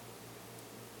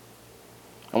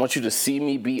 I want you to see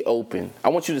me be open. I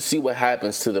want you to see what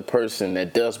happens to the person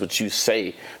that does what you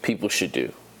say people should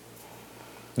do.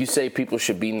 You say people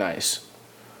should be nice.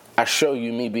 I show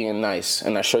you me being nice,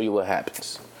 and I show you what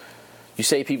happens. You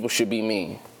say people should be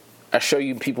mean. I show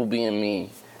you people being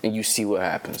mean, and you see what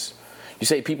happens. You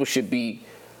say people should be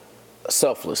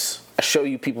selfless. I show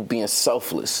you people being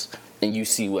selfless, and you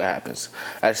see what happens.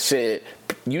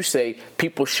 You say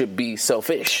people should be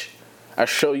selfish. I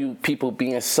show you people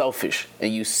being selfish,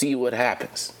 and you see what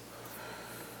happens.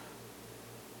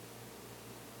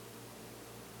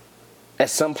 At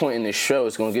some point in this show,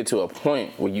 it's going to get to a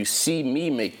point where you see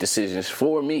me make decisions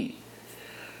for me.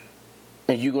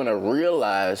 And you're going to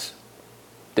realize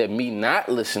that me not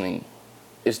listening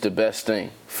is the best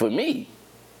thing for me.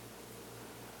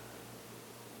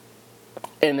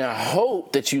 And I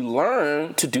hope that you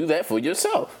learn to do that for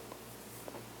yourself.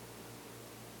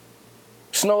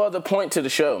 There's no other point to the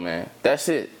show, man. That's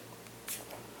it.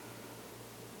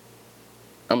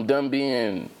 I'm done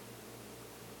being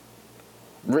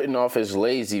written off as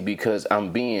lazy because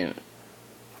I'm being,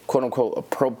 quote unquote,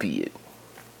 appropriate.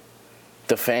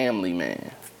 The family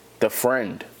man, the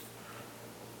friend.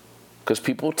 Because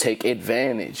people take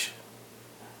advantage.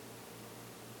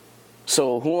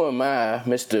 So who am I,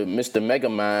 Mr.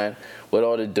 Megamind, with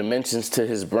all the dimensions to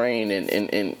his brain, and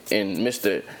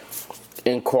Mr.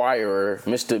 Inquirer,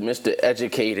 Mr.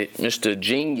 Educated, Mr.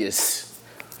 Genius,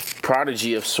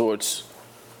 prodigy of sorts,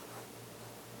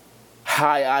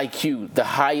 high IQ, the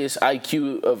highest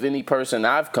IQ of any person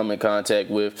I've come in contact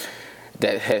with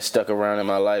that has stuck around in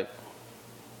my life.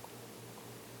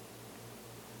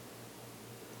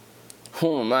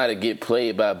 Who am I to get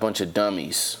played by a bunch of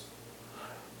dummies?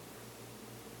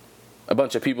 A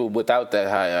bunch of people without that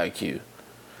high IQ.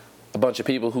 A bunch of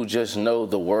people who just know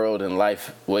the world and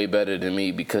life way better than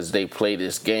me because they play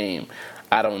this game.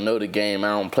 I don't know the game,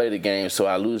 I don't play the game, so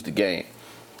I lose the game.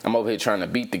 I'm over here trying to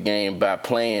beat the game by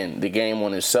playing the game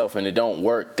on itself, and it don't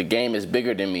work. The game is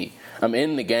bigger than me. I'm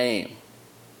in the game.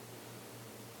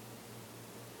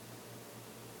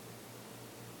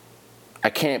 I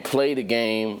can't play the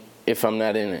game if I'm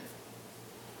not in it.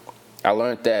 I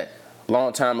learned that a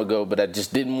long time ago, but I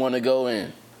just didn't want to go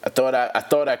in. I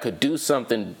thought I could do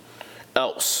something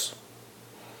else.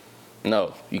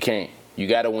 No, you can't. You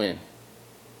got to win.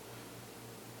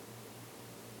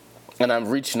 And I'm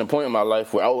reaching a point in my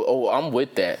life where, I'm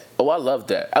with that. Oh, I love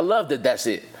that. I love that that's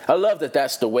it. I love that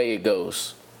that's the way it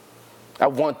goes. I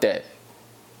want that.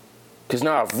 Because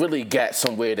now I've really got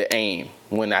somewhere to aim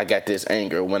when I got this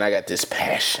anger, when I got this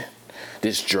passion,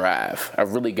 this drive. I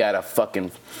really got a fucking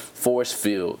force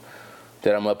field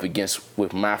that I'm up against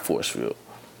with my force field.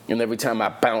 And every time I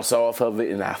bounce off of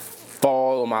it and I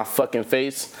fall on my fucking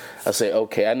face, I say,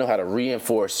 okay, I know how to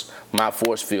reinforce my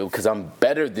force field because I'm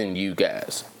better than you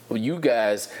guys. you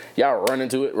guys, y'all run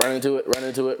into it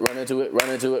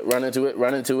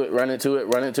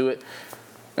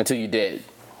until you're dead.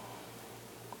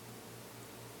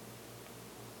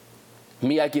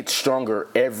 Me, I get stronger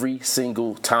every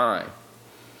single time.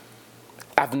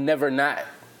 I've never not.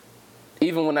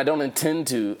 Even when I don't intend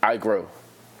to, I grow.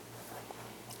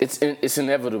 It's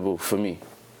inevitable for me.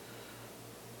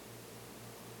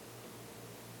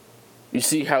 You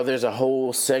see how there's a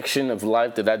whole section of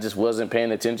life that I just wasn't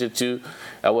paying attention to?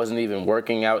 I wasn't even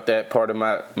working out that part of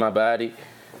my body,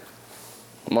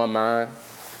 my mind,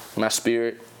 my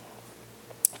spirit.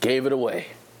 Gave it away.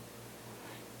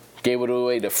 Gave it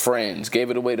away to friends.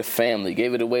 Gave it away to family.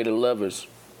 Gave it away to lovers.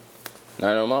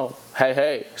 Not no more.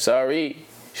 Hey, sorry.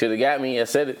 Should have got me. I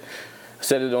said it. I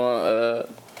said it on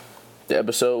the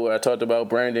episode where I talked about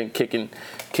Brandon kicking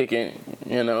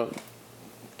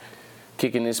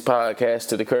this podcast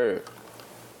to the curb.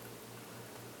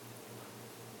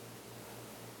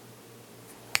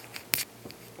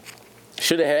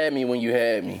 Should have had me when you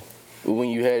had me, when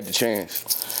you had the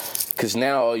chance. Because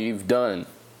now all you've done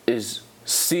is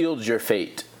sealed your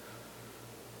fate.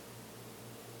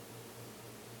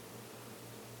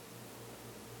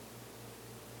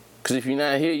 Because if you're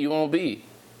not here, you won't be.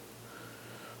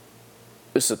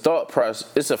 It's a thought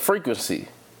process. It's a frequency.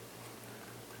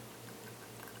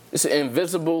 It's an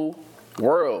invisible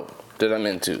world that I'm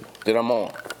into, that I'm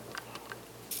on.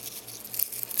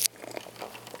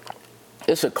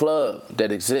 It's a club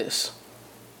that exists.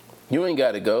 You ain't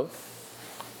got to go,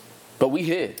 but we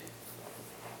here.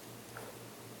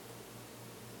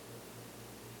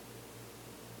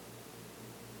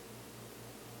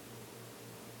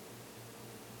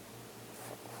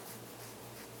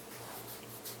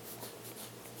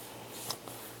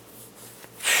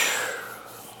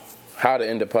 How to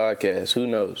end the podcast, who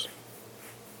knows?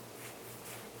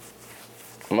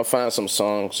 I'm going to find some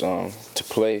songs to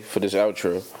play for this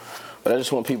outro. But I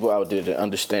just want people out there to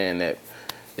understand that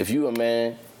if you a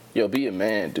man, be a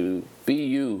man, dude. Be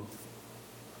you.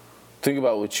 Think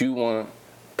about what you want,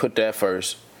 put that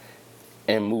first,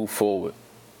 and move forward.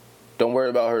 Don't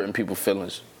worry about hurting people's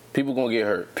feelings. People going to get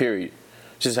hurt, period.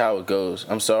 Just how it goes.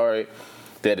 I'm sorry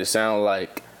that it sounds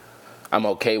like I'm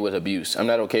okay with abuse. I'm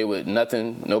not okay with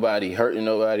nothing, nobody, hurting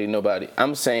nobody.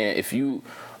 I'm saying if you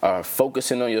are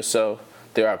focusing on yourself,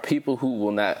 there are people who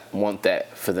will not want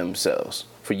that for themselves,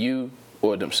 for you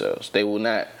or themselves. They will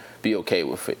not be okay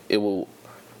with it. It will,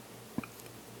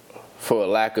 for a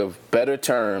lack of better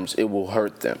terms, it will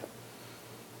hurt them.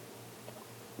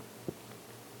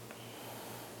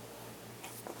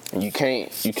 And you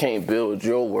can't build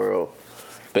your world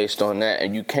based on that,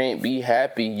 and you can't be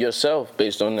happy yourself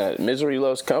based on that. Misery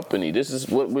loves company. This is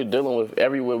what we're dealing with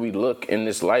everywhere we look in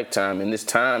this lifetime, in this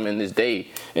time, in this day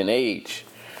and age.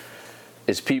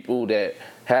 It's people that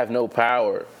have no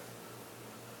power.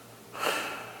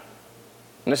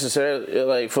 Necessarily,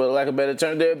 like, for lack of a better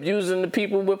term, they're abusing the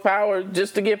people with power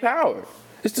just to get power.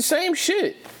 It's the same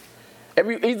shit.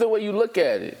 Either way you look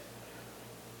at it.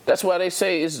 That's why they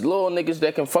say it's little niggas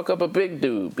that can fuck up a big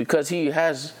dude, because he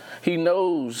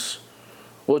knows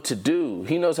what to do.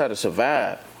 He knows how to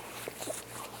survive.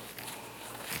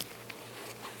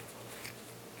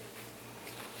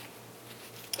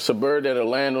 It's a bird that'll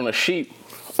land on a sheep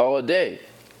all day.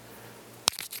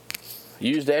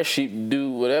 Use that sheep to do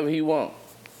whatever he want.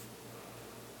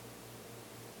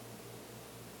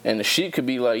 And the sheep could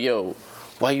be like, yo,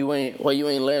 why you ain't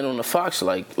land on the fox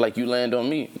like you land on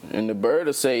me? And the bird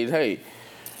will say, hey,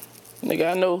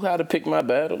 nigga, I know how to pick my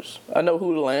battles. I know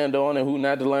who to land on and who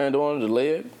not to land on, the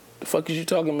leg. The fuck is you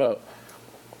talking about?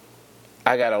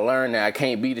 I gotta learn that I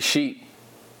can't be the sheep.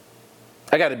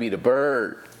 I gotta be the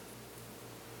bird.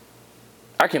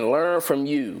 I can learn from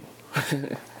you.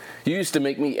 You used to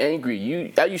make me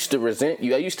angry. I used to resent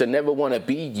you. I used to never want to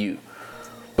be you.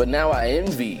 But now I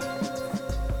envy.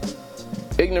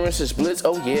 Ignorance is bliss.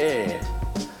 Oh, yeah.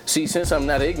 See, since I'm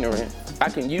not ignorant, I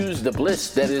can use the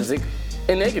bliss that is in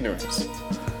ignorance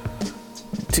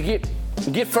to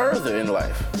get further in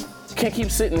life. Can't keep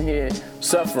sitting here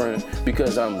suffering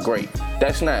because I'm great.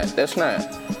 That's not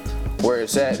where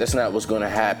it's at. That's not what's going to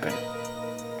happen.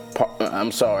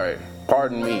 I'm sorry.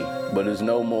 Pardon me, but it's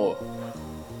no more.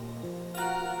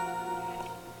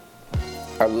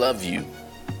 I love you.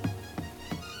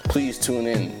 Please tune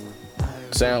in.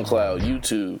 SoundCloud,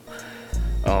 YouTube.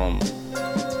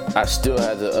 I still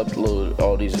have to upload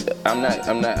all these.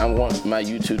 I want my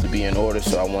YouTube to be in order,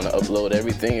 so I want to upload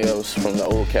everything else from the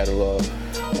old catalog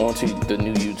onto the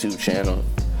new YouTube channel.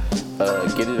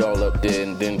 Get it all up there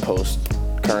and then post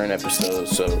current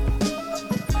episodes. So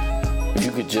if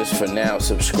you could just for now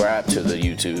subscribe to the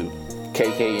YouTube,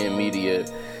 KKN Media,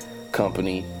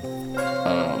 company.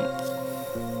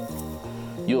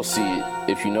 You'll see it.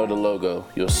 If you know the logo,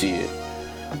 you'll see it.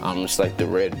 It's like the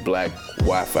red, black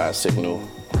Wi-Fi signal.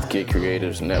 Get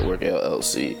Creatives Network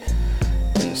LLC.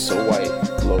 And it's a white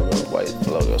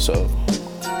logo, so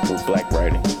with black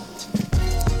writing.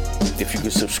 If you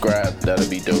could subscribe, that'll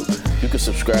be dope. You can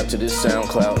subscribe to this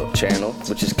SoundCloud channel,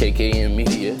 which is KKM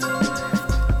Media.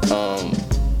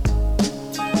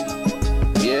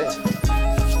 Yeah,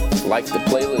 like the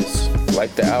playlist,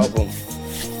 like the album,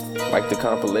 like the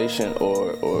compilation,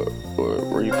 or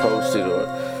repost it,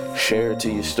 or share it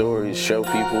to your stories. Show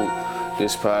people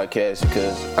this podcast,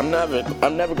 because I'm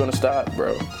never gonna stop,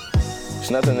 bro.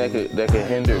 There's nothing that could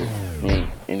hinder me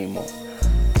anymore.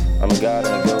 I'm a god,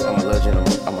 I'm a goat, I'm a legend,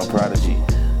 I'm a prodigy.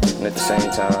 And at the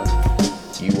same time,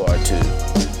 you are too.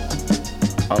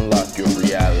 Unlock your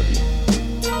reality.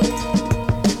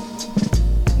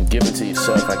 Give it to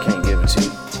yourself, I can't give it to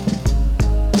you.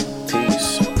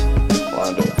 Peace.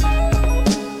 Rondo.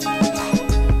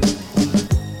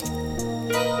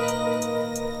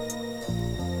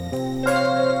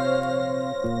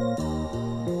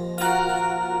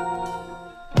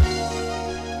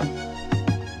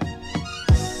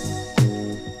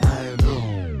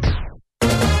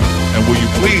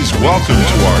 Please welcome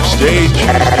to our stage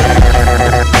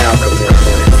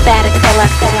Static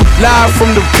Selector. Live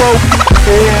from the pro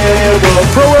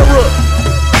era.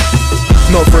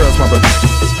 No, for real, it's my brother.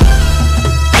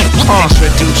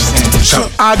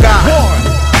 I got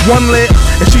one lit,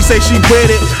 and she say she with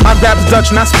it. I grab the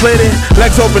Dutch and I split it.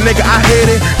 Legs open, nigga, I hit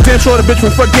it. Damn sure the bitch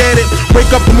won't forget it.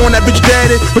 Wake up the morning, that bitch dead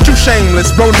it. But you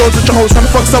shameless, blowing doors with your hoes, trying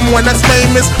to fuck someone that's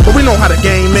famous. But we know how the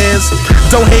game is.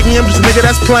 Don't hate me, I'm just a nigga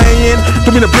that's playing.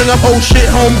 Don't mean to bring up old shit,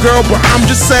 homegirl, but I'm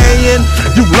just saying,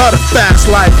 you love the fast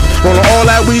life. Rolling all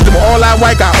that weed, doing all that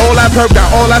white, got all that perp, got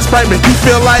all that Sprite, make you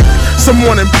feel like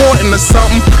someone important or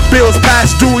something. Bills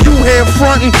past due, you here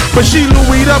frontin', but she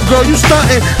Louis up, girl, you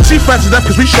stuntin'. She fresh enough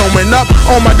cause we showing up.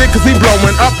 On my dick cause we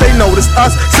blowing up. They notice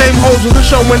us, same hoes was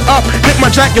showing up. Hit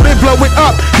my jacket, they blow it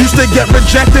up. Used to get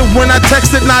rejected when I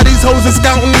texted. Now these hoes is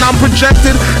scouting, I'm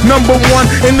projected. Number one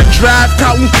in the drive,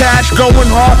 counting cash,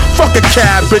 going hard. Fuck a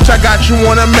cab, bitch, I got you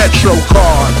on a Metro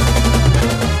card.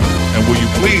 And will you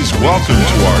please welcome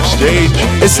to our stage?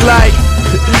 It's like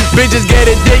bitches get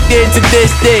addicted to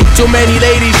this dick. Too many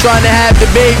ladies trying to have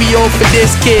the baby off for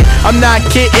this kid. I'm not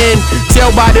kidding. Tell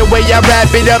by the way I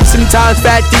wrap it up. Sometimes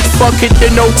fat things fuck it.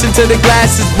 The notes into the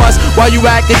glasses bust. While you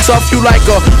acting tough, you like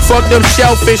a fucked up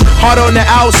shellfish. Hard on the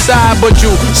outside, but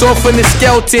you soft in the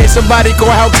skeleton. Somebody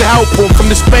gon' help to help him. From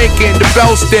the spanking, the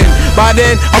Belston. By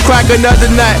then, I'll crack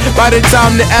another nut. By the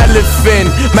time the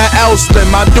elephant, my Elston,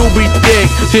 my doobie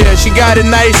dick. Yeah, she got a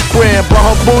nice grin, but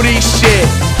her booty shit.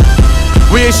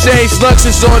 We exchanged looks,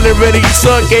 it's all it really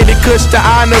took. Gave the kush the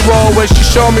honor roll when she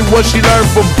showed me what she learned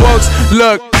from books.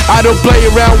 Look, I don't play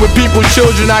around with people,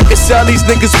 children. I can sell these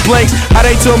niggas blanks. How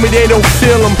they told me they don't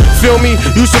feel them. Feel me?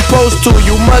 You supposed to.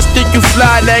 You must think you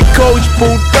fly that coach,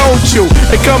 boo, don't you?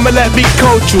 And come and let me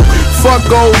coach you. Fuck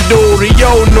old dude, the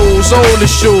old news,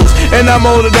 older shoes. And I'm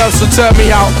old enough, so tell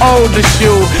me how old is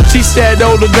you? She said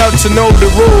old enough to know the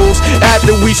rules.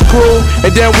 After we screw,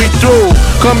 and then we through.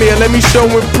 Come here, let me show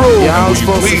and prove. Yeah, will you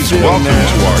please welcome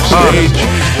to our stage?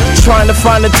 Trying to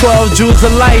find the 12 jewels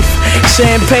of life.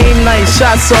 Champagne night,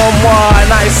 shots on moi, and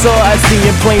I saw I see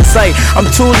in plain sight. I'm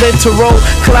too lit to roll.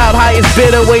 Cloud high is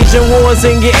bitter, waging wars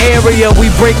in your area. We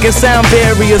breaking sound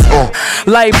barriers.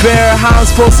 Light bearer, how I'm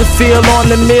supposed to feel on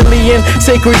the million.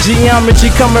 Sacred geometry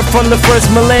coming from the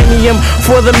first millennium.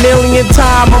 For the millionth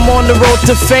time, I'm on the road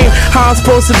to fame. How I'm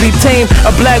supposed to be tame.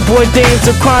 A black boy dames,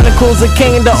 the chronicles of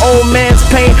Cain, the old man's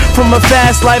pain. From a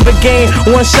fast life again.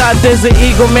 One shot, there's an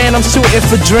eagle, man, I'm shooting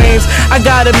for dreams. I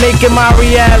gotta make it my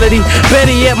reality.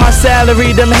 Better yet, my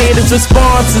salary. Them haters'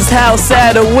 responses, how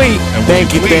sad are we?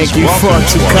 Thank you for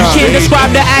to come. You can't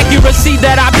describe the accuracy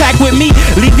that I pack with me.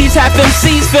 Leave these half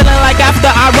MCs feeling like after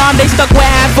I rhyme, they stuck with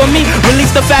half of me.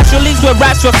 Release the fast release with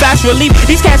raps for fast relief.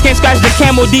 These cats can't scratch the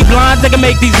camel deep lines. They can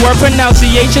make these word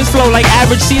pronunciations flow like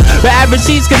average seas. But average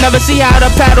seas can never see how to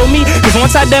paddle me. Cause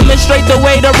once I demonstrate the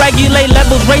way to regulate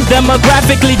levels, raise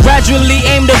demographically, gradually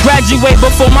aim to graduate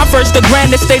before my first the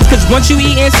grandest states. Cause once you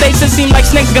eatin' steaks, it seems like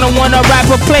snakes gonna wanna rap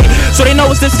a plate. So they know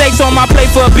it's the stakes on my plate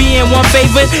for being one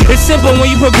favorite. It's simple when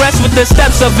you progress with the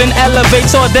steps of an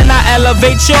elevator. Then I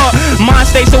elevate your mind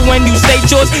state. So when you state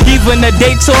yours, even the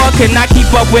day talk cannot keep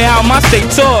up with how my state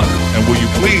talk. And will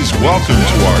you please welcome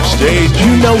to our stage?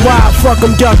 You know why, fuck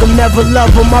 'em, duck 'em, never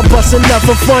love 'em. I bust enough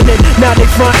for frontin'. Now they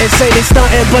frontin', say they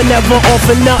stuntin', but never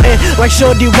offer nothing. Like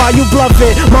shorty, why you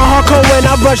bluffing? My heart cold when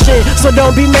I rush in, so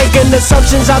don't be making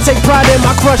assumptions. I take pride in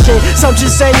my crushing. Some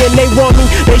just saying they want me,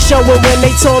 they show it when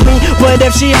they told me. But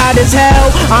if she hot as hell,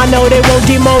 I know they won't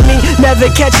demote me. Never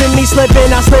catching me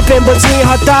slipping, I slip in between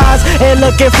her thighs. And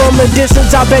looking from a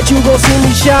distance, I bet you gon' see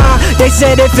me shine. They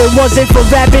said if it wasn't for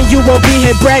rapping, you won't be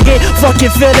here bragging. Fuck your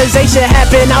feelings, they should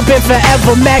happen. I've been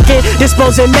forever macking,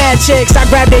 disposing mad chicks. I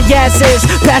grab their asses,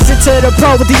 pass it to the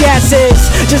pro with the asses.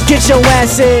 Just get your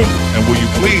ass in. And will you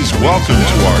please welcome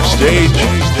to our stage?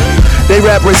 They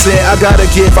represent, I got a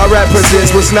gift, I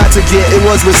represent what's not to get, it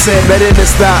was resent. But in the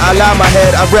style, I lie my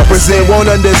head, I represent. Won't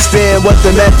understand what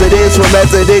the method is, what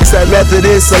methodix, that method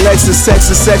is. Alexis,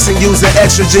 Texas, section, using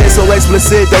estrogen. So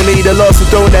explicit, don't need a lawsuit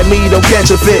thrown at me, don't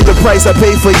catch a fit. The price I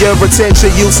pay for your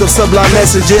attention, use of sublime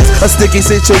messages. A sticky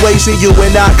situation, you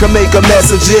and I can make a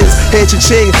messages. Hit your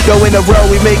ching, go in a row,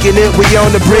 we making it, we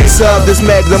on the bricks of this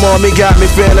magnum on me. Got me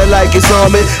feeling like it's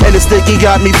on me, and the sticky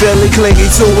got me feeling clingy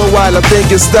to it while I'm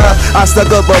thinking stuff. I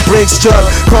stuck up a Brinks truck,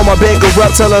 call my banker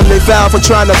up, tell them they found for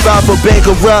trying to file for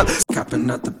bankrupt. Copping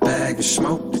out the bag of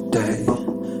smoke today.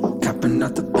 Copping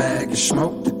out the bag of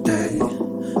smoke today.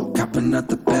 Copping out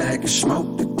the bag of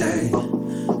smoke today.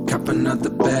 Copping out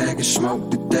the bag of smoke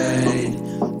today.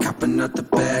 Copping out the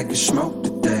bag of smoke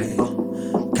today.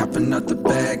 Copping out the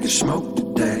bag of smoke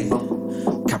today.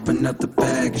 Copping out the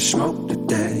bag of smoke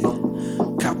today.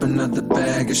 Copping out the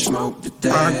bag of smoke today.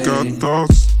 I got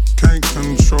thoughts, can't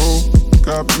control.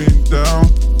 Got me down,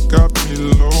 got me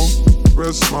low.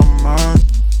 Rest my mind,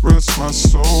 rest my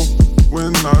soul.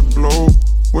 When I blow,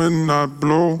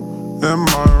 am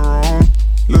I wrong?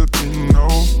 Let me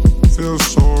know. Feels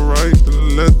so right to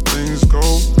let things go.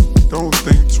 Don't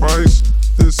think twice,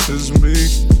 this is me.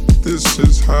 This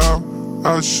is how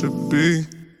I should be.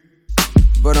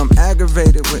 But I'm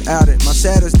aggravated without it. My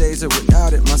saddest days are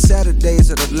without it. My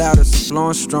Saturdays are the loudest. I'm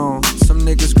blowing strong. Some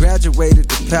niggas graduated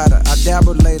to powder. I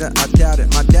dabble later, I doubt it.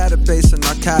 My database of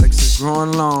narcotics is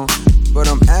growing long. But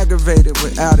I'm aggravated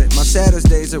without it. My saddest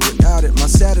days are without it. My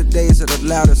Saturdays are the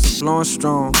loudest. I'm blowing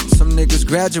strong. Some niggas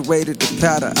graduated to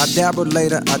powder. I dabble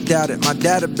later, I doubt it. My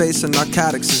database of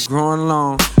narcotics is growing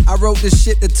long. I wrote this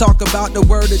shit to talk about the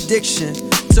word addiction.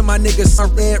 To my niggas,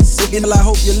 I'm red, singing, I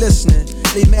hope you're listening.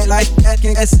 They mad like that,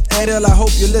 I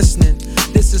hope you're listening.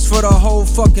 This is for the whole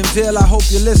fucking Ville, I hope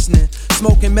you're listening.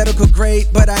 Smoking medical grade,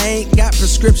 but I ain't got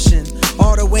prescription.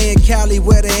 All the way in Cali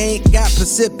where they ain't got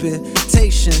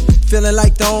precipitation. Feeling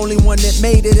like the only one that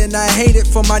made it, and I hate it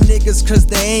for my niggas cause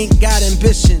they ain't got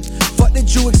ambition. What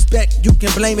did you expect? You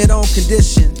can blame it on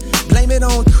condition. Blame it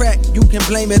on crack, you can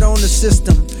blame it on the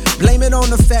system. Blame it on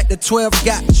the fact that 12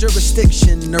 got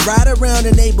jurisdiction to ride around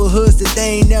in neighborhoods that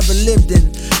they ain't never lived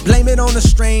in. Blame it on the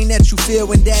strain that you feel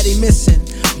when daddy missing.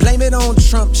 Blame it on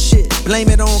Trump shit, blame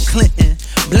it on Clinton.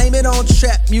 Blame it on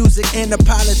trap music and the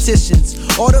politicians.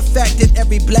 Or the fact that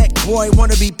every black boy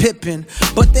wanna be Pippin,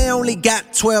 but they only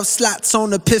got 12 slots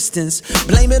on the Pistons.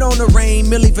 Blame it on the rain,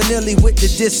 Milli Vanilli with the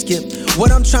disc skip.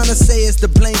 What I'm trying to say is the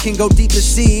blame can go deep as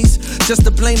seas. Just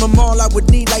to blame them all, I would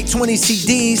need like 20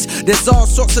 CDs. There's all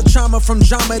sorts of trauma from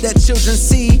drama that children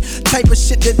see. Type of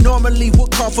shit that normally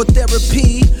would call for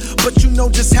therapy. But you know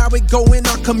just how it go in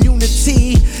our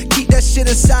community. Keep that shit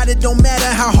inside, it don't matter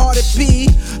how hard it be.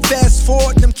 Fast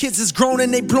forward, them kids is grown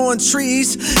and they blowing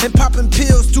trees and popping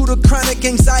pills due to chronic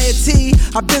anxiety.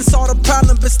 I've been saw the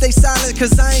problem but stay silent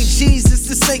cause I ain't Jesus.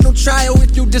 This ain't no trial,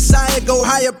 if you desire go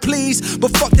higher please.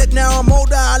 But fuck that, now I'm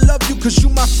older, I love you cause you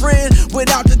my friend.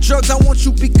 Without the drugs I want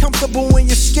you be comfortable in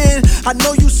your skin. I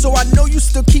know you so I know you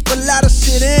still keep a lot of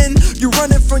shit in. You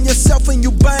running from yourself and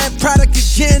you buying product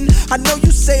again. I know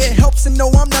you say it helps and no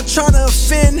I'm not trying to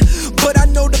offend, but I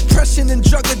know depression and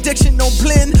drug addiction don't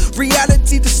blend.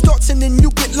 Reality distorts and then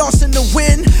you get lost in the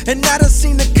wind. And I done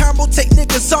seen the combo take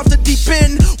niggas off the deep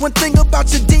end. One thing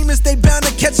about your demons, they bound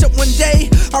to catch up one day.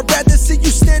 I'd rather see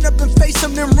you stand up and face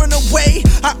them than run away.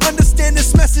 I understand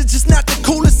this message is not the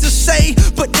coolest to say,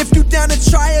 but if you down to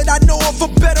try it, I know of a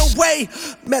better way.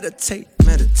 Meditate,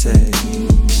 meditate,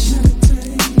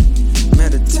 meditate,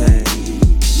 meditate.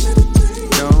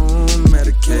 Don't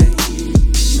medicate,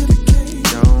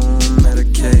 don't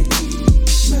medicate,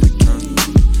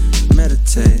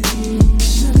 meditate,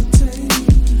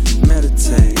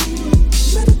 meditate,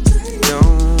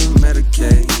 don't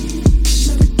medicate,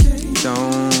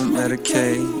 don't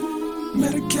medicate.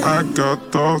 I got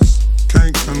thoughts,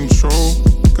 can't control.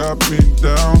 Got me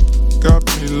down, got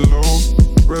me low.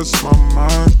 Rest my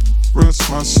mind, rest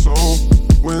my soul.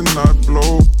 When I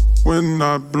blow,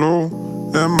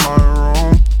 am I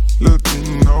wrong? Let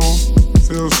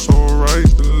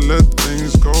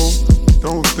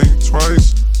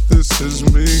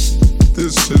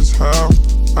This is how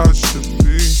I should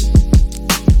be.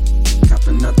 Cop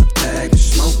another bag of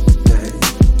smoke today.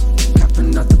 Cop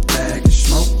another bag of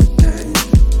smoke today.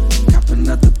 Cop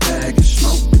another bag of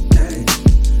smoke today.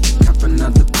 Cop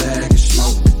another bag of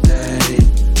smoke today.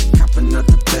 Cop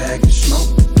another bag of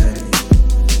smoke today.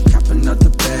 Cop another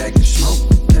bag of smoke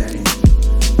today.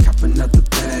 Cop another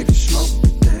bag of smoke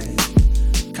today.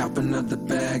 Cop another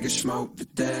bag of smoke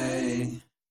today.